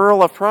the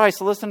pearl of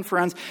price. Listen,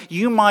 friends,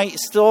 you might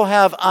still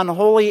have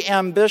unholy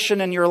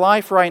ambition in your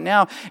life right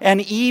now,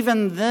 and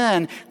even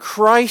then,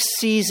 Christ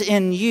sees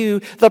in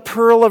you the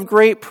pearl of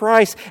great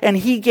price, and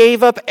he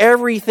gave up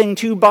everything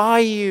to buy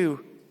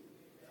you.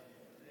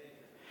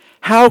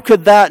 How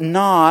could that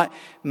not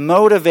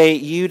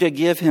motivate you to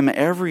give him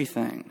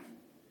everything?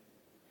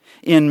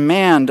 In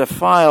man,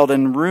 defiled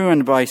and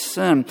ruined by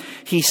sin,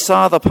 he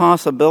saw the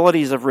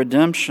possibilities of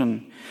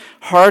redemption.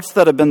 Hearts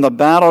that have been the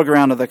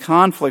battleground of the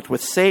conflict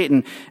with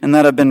Satan and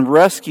that have been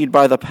rescued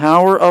by the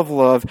power of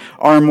love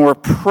are more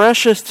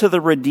precious to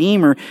the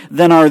Redeemer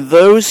than are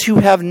those who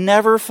have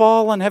never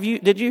fallen.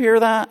 Did you hear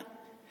that?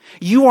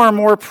 You are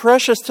more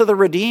precious to the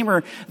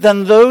Redeemer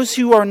than those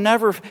who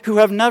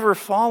have never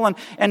fallen.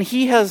 And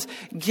he has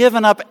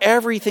given up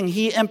everything.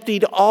 He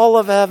emptied all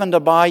of heaven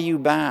to buy you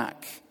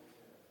back.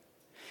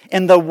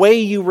 And the way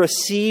you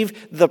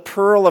receive the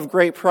pearl of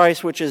great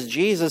price, which is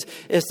Jesus,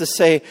 is to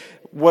say,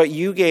 what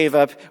you gave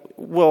up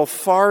will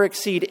far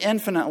exceed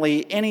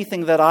infinitely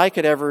anything that I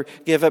could ever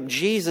give up.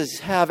 Jesus,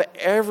 have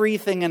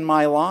everything in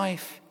my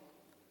life.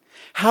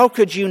 How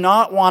could you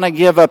not want to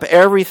give up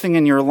everything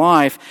in your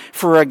life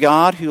for a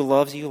God who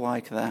loves you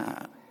like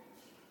that?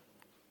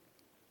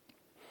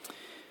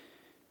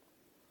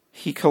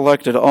 He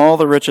collected all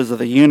the riches of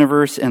the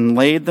universe and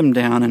laid them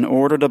down in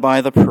order to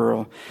buy the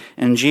pearl.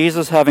 And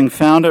Jesus, having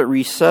found it,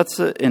 resets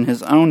it in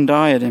his own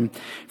diadem.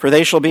 For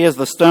they shall be as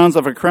the stones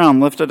of a crown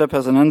lifted up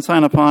as an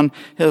ensign upon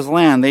his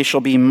land. They shall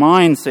be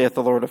mine, saith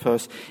the Lord of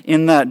hosts,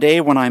 in that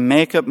day when I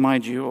make up my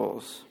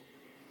jewels.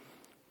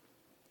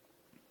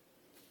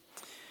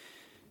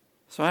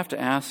 So I have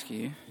to ask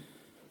you,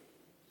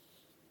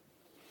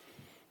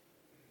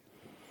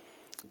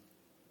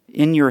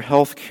 in your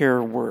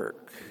healthcare work,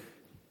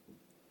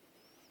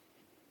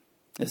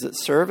 is it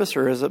service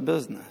or is it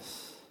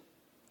business?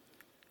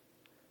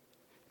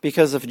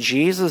 Because if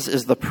Jesus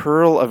is the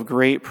pearl of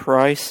great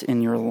price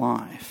in your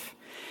life,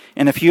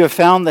 and if you have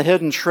found the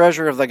hidden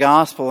treasure of the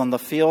gospel in the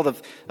field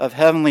of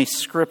heavenly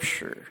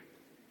scripture,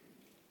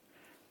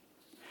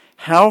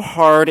 how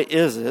hard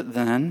is it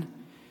then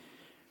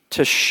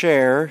to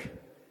share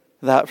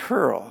that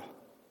pearl?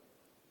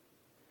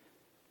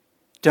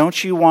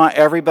 Don't you want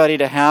everybody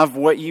to have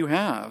what you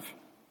have?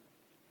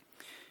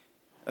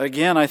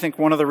 Again, I think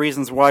one of the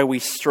reasons why we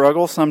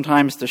struggle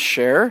sometimes to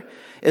share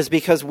is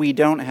because we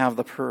don't have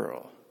the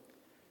pearl.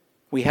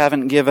 We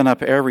haven't given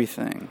up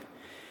everything.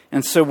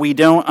 And so we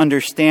don't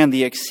understand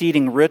the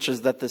exceeding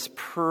riches that this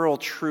pearl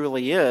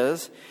truly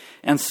is.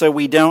 And so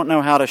we don't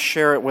know how to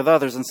share it with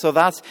others. And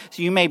so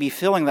you may be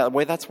feeling that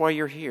way. That's why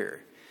you're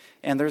here.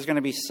 And there's going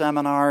to be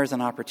seminars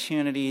and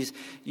opportunities.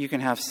 You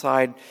can have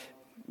side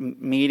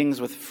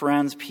meetings with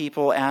friends,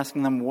 people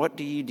asking them, what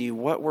do you do?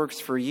 What works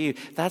for you?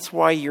 That's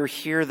why you're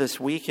here this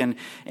weekend.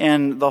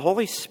 And the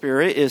Holy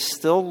Spirit is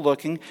still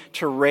looking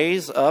to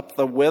raise up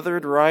the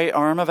withered right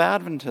arm of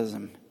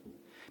Adventism.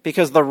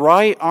 Because the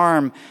right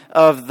arm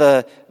of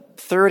the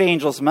third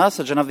angel's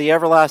message and of the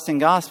everlasting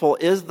gospel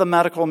is the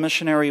medical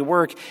missionary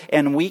work,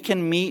 and we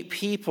can meet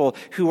people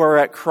who are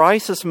at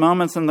crisis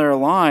moments in their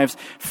lives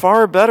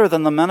far better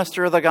than the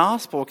minister of the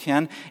gospel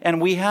can,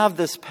 and we have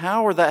this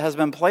power that has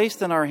been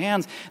placed in our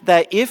hands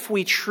that if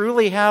we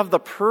truly have the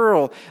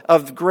pearl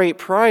of great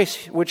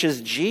price, which is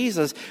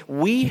Jesus,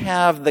 we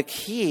have the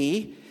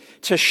key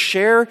to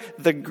share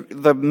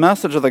the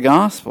message of the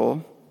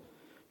gospel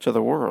to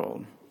the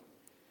world.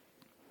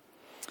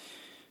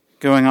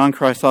 Going on,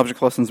 Christ's Object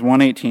Lessons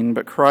 1:18,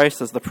 but Christ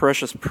is the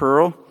precious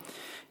pearl,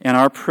 and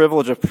our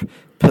privilege of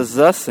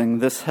possessing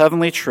this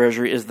heavenly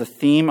treasure is the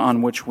theme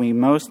on which we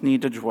most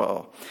need to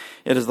dwell.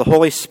 It is the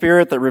Holy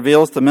Spirit that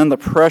reveals to men the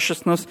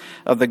preciousness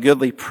of the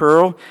goodly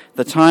pearl.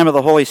 The time of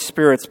the Holy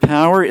Spirit's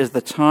power is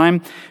the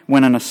time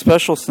when, in a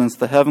special sense,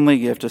 the heavenly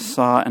gift is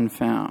sought and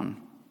found.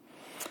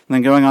 And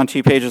then going on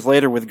 2 pages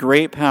later, with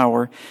great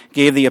power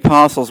gave the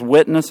apostles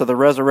witness of the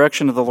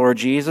resurrection of the Lord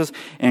Jesus,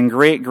 and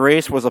great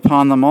grace was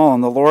upon them all.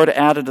 And the Lord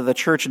added to the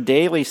church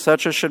daily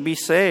such as should be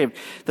saved.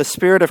 The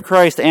Spirit of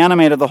Christ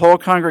animated the whole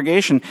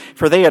congregation,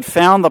 for they had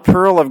found the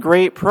pearl of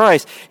great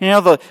price. You know,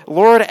 the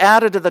Lord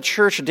added to the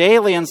church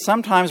daily, and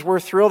sometimes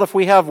we're thrilled if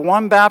we have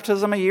one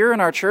baptism a year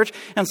in our church,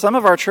 and some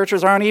of our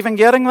churches aren't even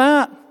getting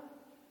that.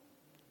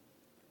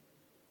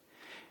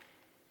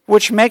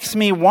 Which makes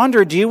me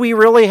wonder, do we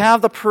really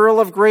have the pearl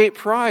of great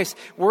price?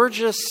 We're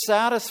just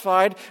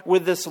satisfied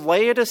with this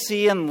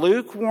Laodicean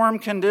lukewarm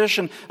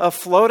condition of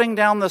floating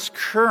down this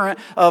current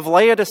of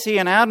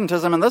Laodicean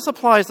Adventism. And this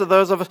applies to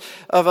those of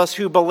us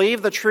who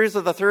believe the truths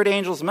of the third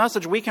angel's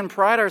message. We can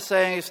pride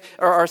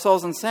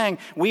ourselves in saying,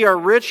 we are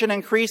rich and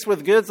increase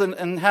with goods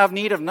and have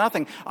need of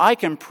nothing. I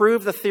can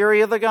prove the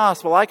theory of the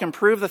gospel. I can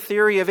prove the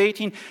theory of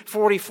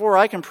 1844.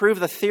 I can prove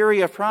the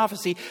theory of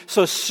prophecy.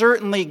 So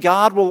certainly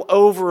God will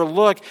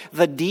overlook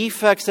the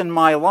defects in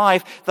my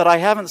life, that I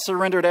haven't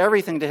surrendered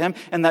everything to Him,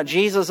 and that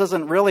Jesus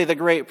isn't really the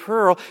great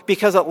pearl,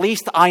 because at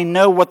least I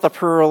know what the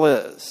pearl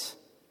is.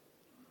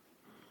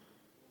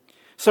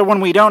 So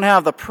when we don't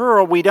have the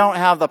pearl, we don't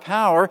have the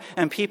power,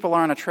 and people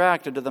aren't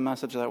attracted to the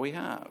message that we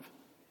have.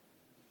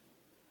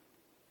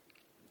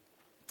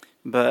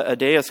 But a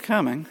day is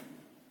coming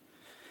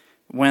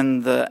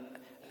when the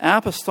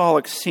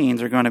apostolic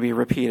scenes are going to be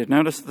repeated.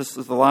 Notice this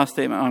is the last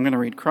statement. I'm going to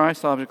read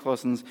Christ's Object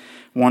Lessons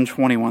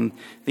 1:21.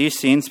 These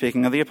scenes,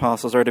 speaking of the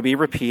apostles, are to be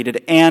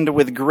repeated and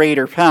with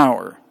greater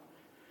power.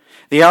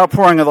 The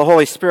outpouring of the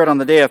Holy Spirit on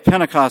the day of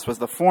Pentecost was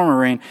the former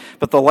rain,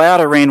 but the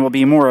latter rain will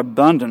be more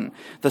abundant.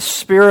 The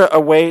Spirit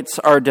awaits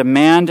our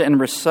demand and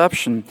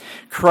reception.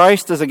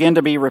 Christ is again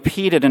to be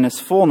repeated in His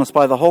fullness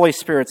by the Holy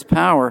Spirit's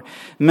power.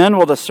 Men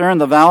will discern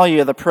the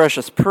value of the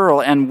precious pearl,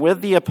 and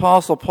with the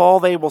Apostle Paul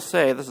they will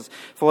say, this is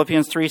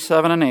Philippians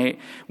 3:7 and 8,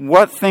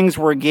 what things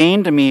were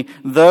gained to me,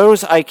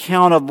 those I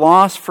counted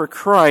loss for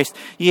Christ.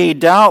 Yea,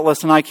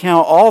 doubtless, and I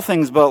count all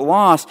things but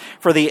loss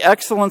for the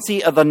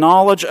excellency of the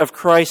knowledge of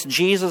Christ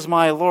Jesus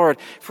my Lord.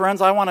 Friends,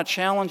 I want to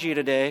challenge you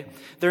today.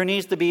 There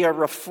needs to be a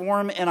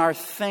reform in our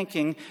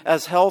thinking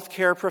as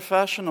healthcare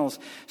professionals.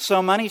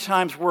 So many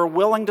times we're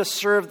willing to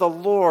serve the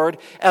Lord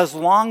as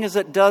long as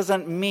it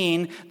doesn't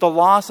mean the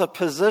loss of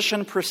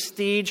position,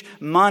 prestige,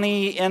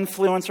 money,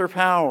 influence, or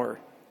power.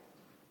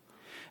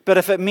 But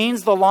if it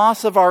means the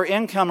loss of our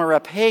income or a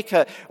pay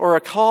cut or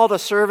a call to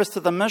service to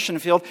the mission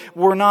field,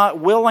 we're not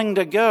willing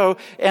to go.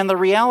 And the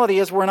reality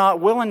is we're not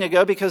willing to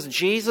go because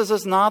Jesus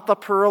is not the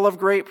pearl of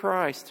great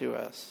price to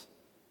us.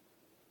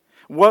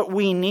 What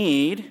we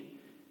need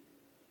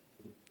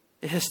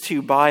is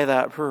to buy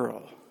that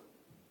pearl.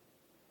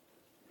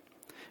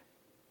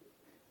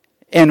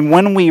 And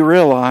when we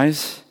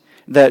realize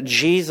that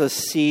Jesus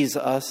sees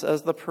us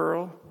as the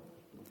pearl,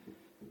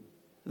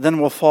 then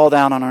we'll fall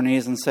down on our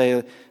knees and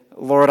say,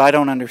 Lord, I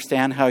don't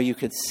understand how you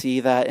could see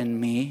that in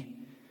me,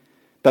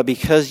 but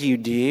because you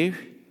do,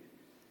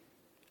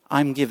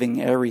 I'm giving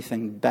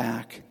everything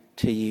back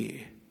to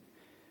you.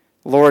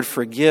 Lord,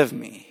 forgive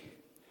me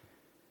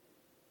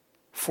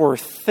for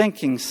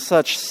thinking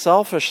such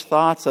selfish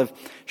thoughts of,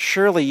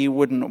 surely you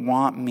wouldn't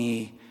want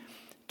me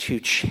to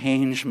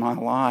change my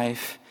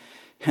life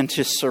and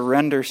to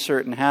surrender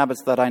certain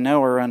habits that I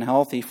know are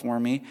unhealthy for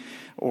me,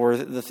 or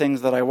the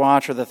things that I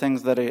watch, or the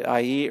things that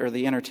I eat, or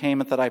the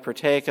entertainment that I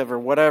partake of, or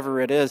whatever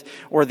it is,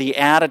 or the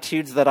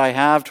attitudes that I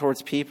have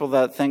towards people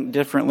that think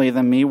differently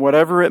than me,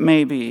 whatever it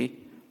may be.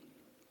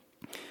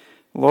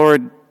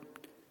 Lord,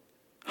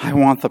 I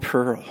want the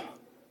pearl.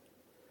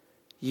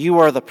 You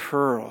are the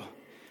pearl.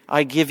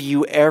 I give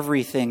you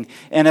everything.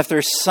 And if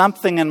there's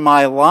something in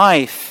my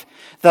life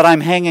that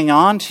I'm hanging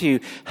on to.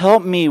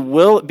 Help me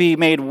be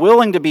made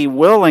willing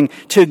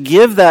to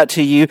give that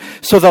to you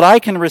so that I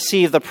can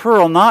receive the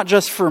pearl, not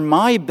just for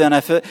my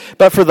benefit,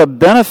 but for the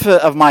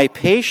benefit of my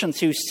patients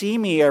who see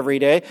me every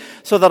day,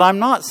 so that I'm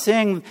not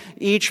seeing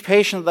each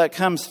patient that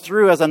comes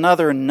through as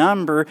another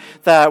number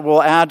that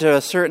will add to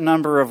a certain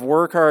number of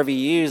work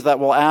RVUs that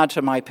will add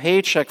to my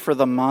paycheck for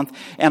the month,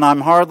 and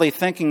I'm hardly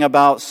thinking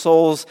about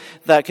souls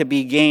that could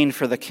be gained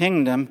for the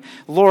kingdom.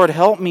 Lord,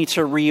 help me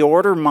to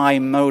reorder my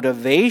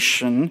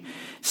motivation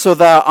so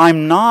that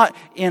I'm not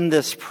in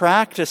this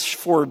practice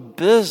for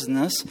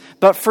business,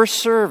 but for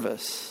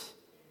service.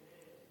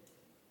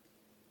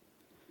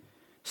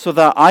 So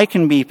that I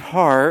can be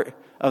part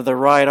of the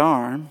right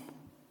arm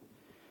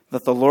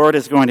that the Lord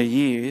is going to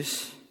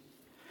use,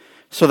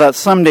 so that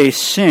someday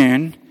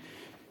soon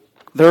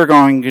there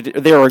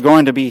are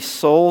going to be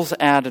souls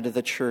added to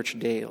the church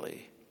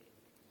daily.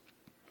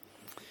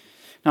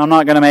 Now, I'm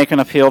not going to make an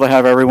appeal to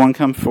have everyone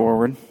come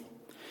forward,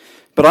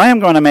 but I am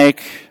going to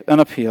make an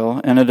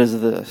appeal, and it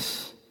is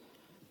this.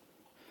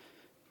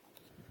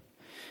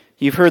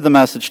 You've heard the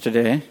message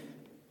today,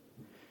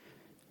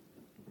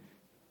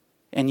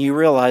 and you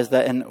realize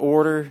that in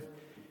order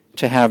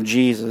to have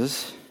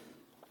Jesus,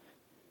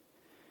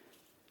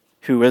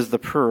 who is the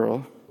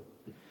pearl,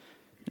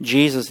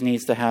 Jesus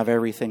needs to have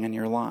everything in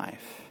your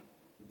life.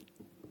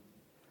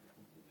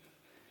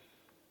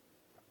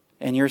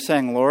 And you're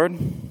saying, Lord,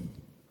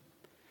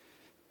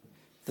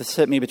 this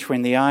hit me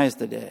between the eyes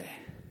today.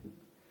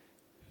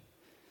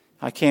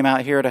 I came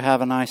out here to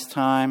have a nice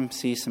time,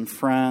 see some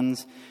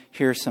friends,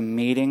 hear some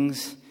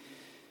meetings.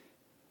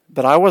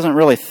 But I wasn't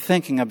really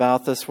thinking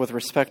about this with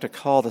respect to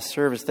call to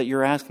service, that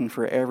you're asking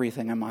for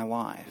everything in my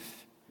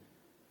life.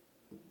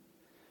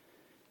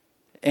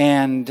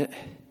 And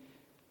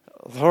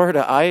Lord,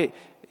 I,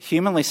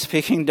 humanly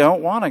speaking,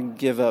 don't want to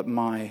give up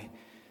my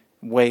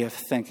way of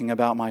thinking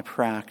about my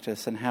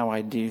practice and how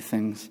I do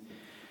things.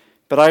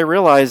 But I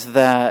realize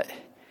that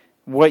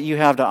what you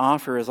have to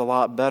offer is a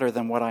lot better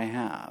than what I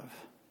have.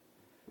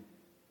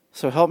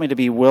 So help me to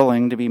be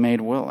willing to be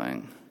made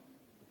willing.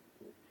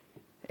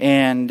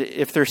 And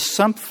if there's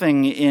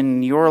something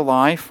in your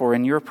life or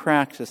in your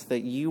practice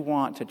that you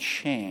want to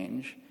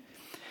change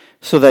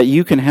so that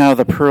you can have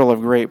the pearl of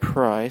great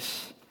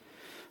price,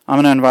 I'm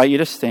going to invite you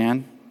to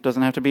stand.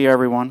 Doesn't have to be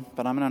everyone,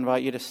 but I'm going to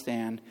invite you to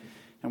stand.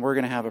 And we're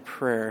going to have a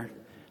prayer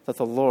that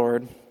the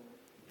Lord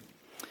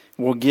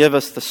will give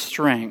us the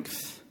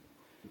strength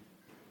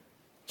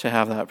to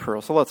have that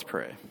pearl. So let's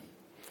pray.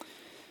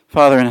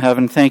 Father in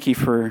heaven, thank you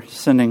for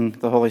sending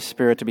the Holy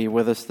Spirit to be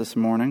with us this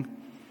morning.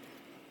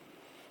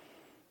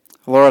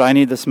 Lord, I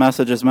need this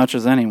message as much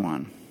as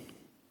anyone.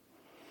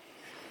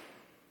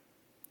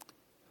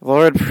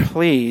 Lord,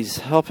 please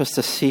help us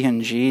to see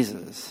in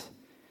Jesus,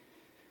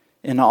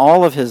 in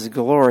all of his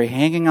glory,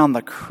 hanging on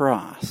the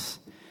cross,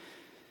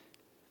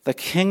 the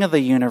King of the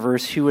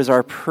universe, who is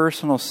our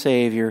personal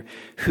Savior,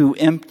 who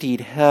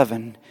emptied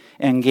heaven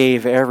and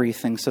gave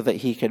everything so that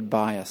he could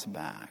buy us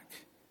back.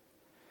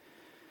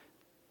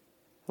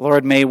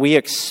 Lord, may we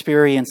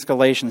experience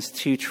Galatians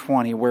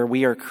 2:20, where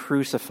we are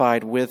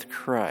crucified with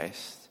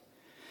Christ,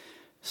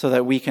 so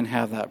that we can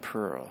have that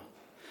pearl.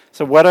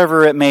 So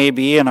whatever it may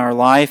be in our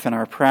life and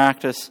our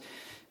practice,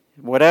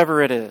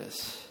 whatever it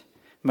is,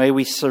 may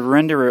we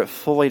surrender it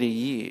fully to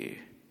you,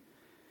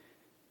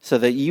 so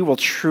that you will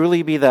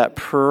truly be that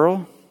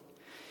pearl,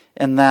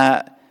 and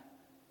that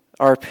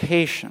our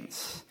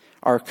patients,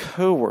 our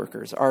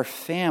co-workers, our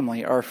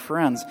family, our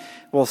friends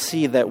will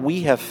see that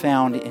we have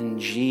found in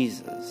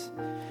Jesus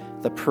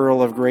the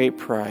pearl of great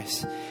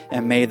price.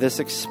 And may this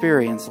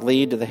experience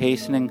lead to the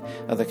hastening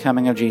of the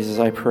coming of Jesus,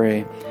 I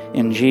pray,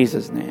 in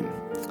Jesus' name.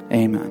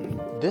 Amen.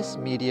 This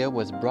media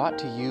was brought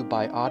to you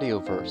by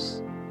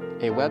Audioverse,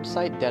 a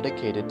website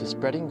dedicated to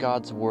spreading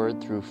God's Word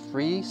through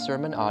free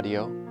sermon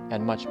audio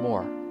and much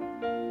more.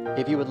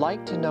 If you would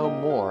like to know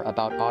more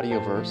about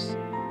Audioverse,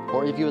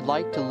 or if you would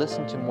like to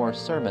listen to more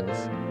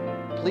sermons,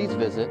 please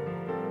visit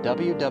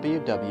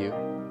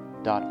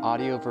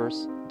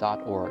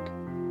www.audioverse.org.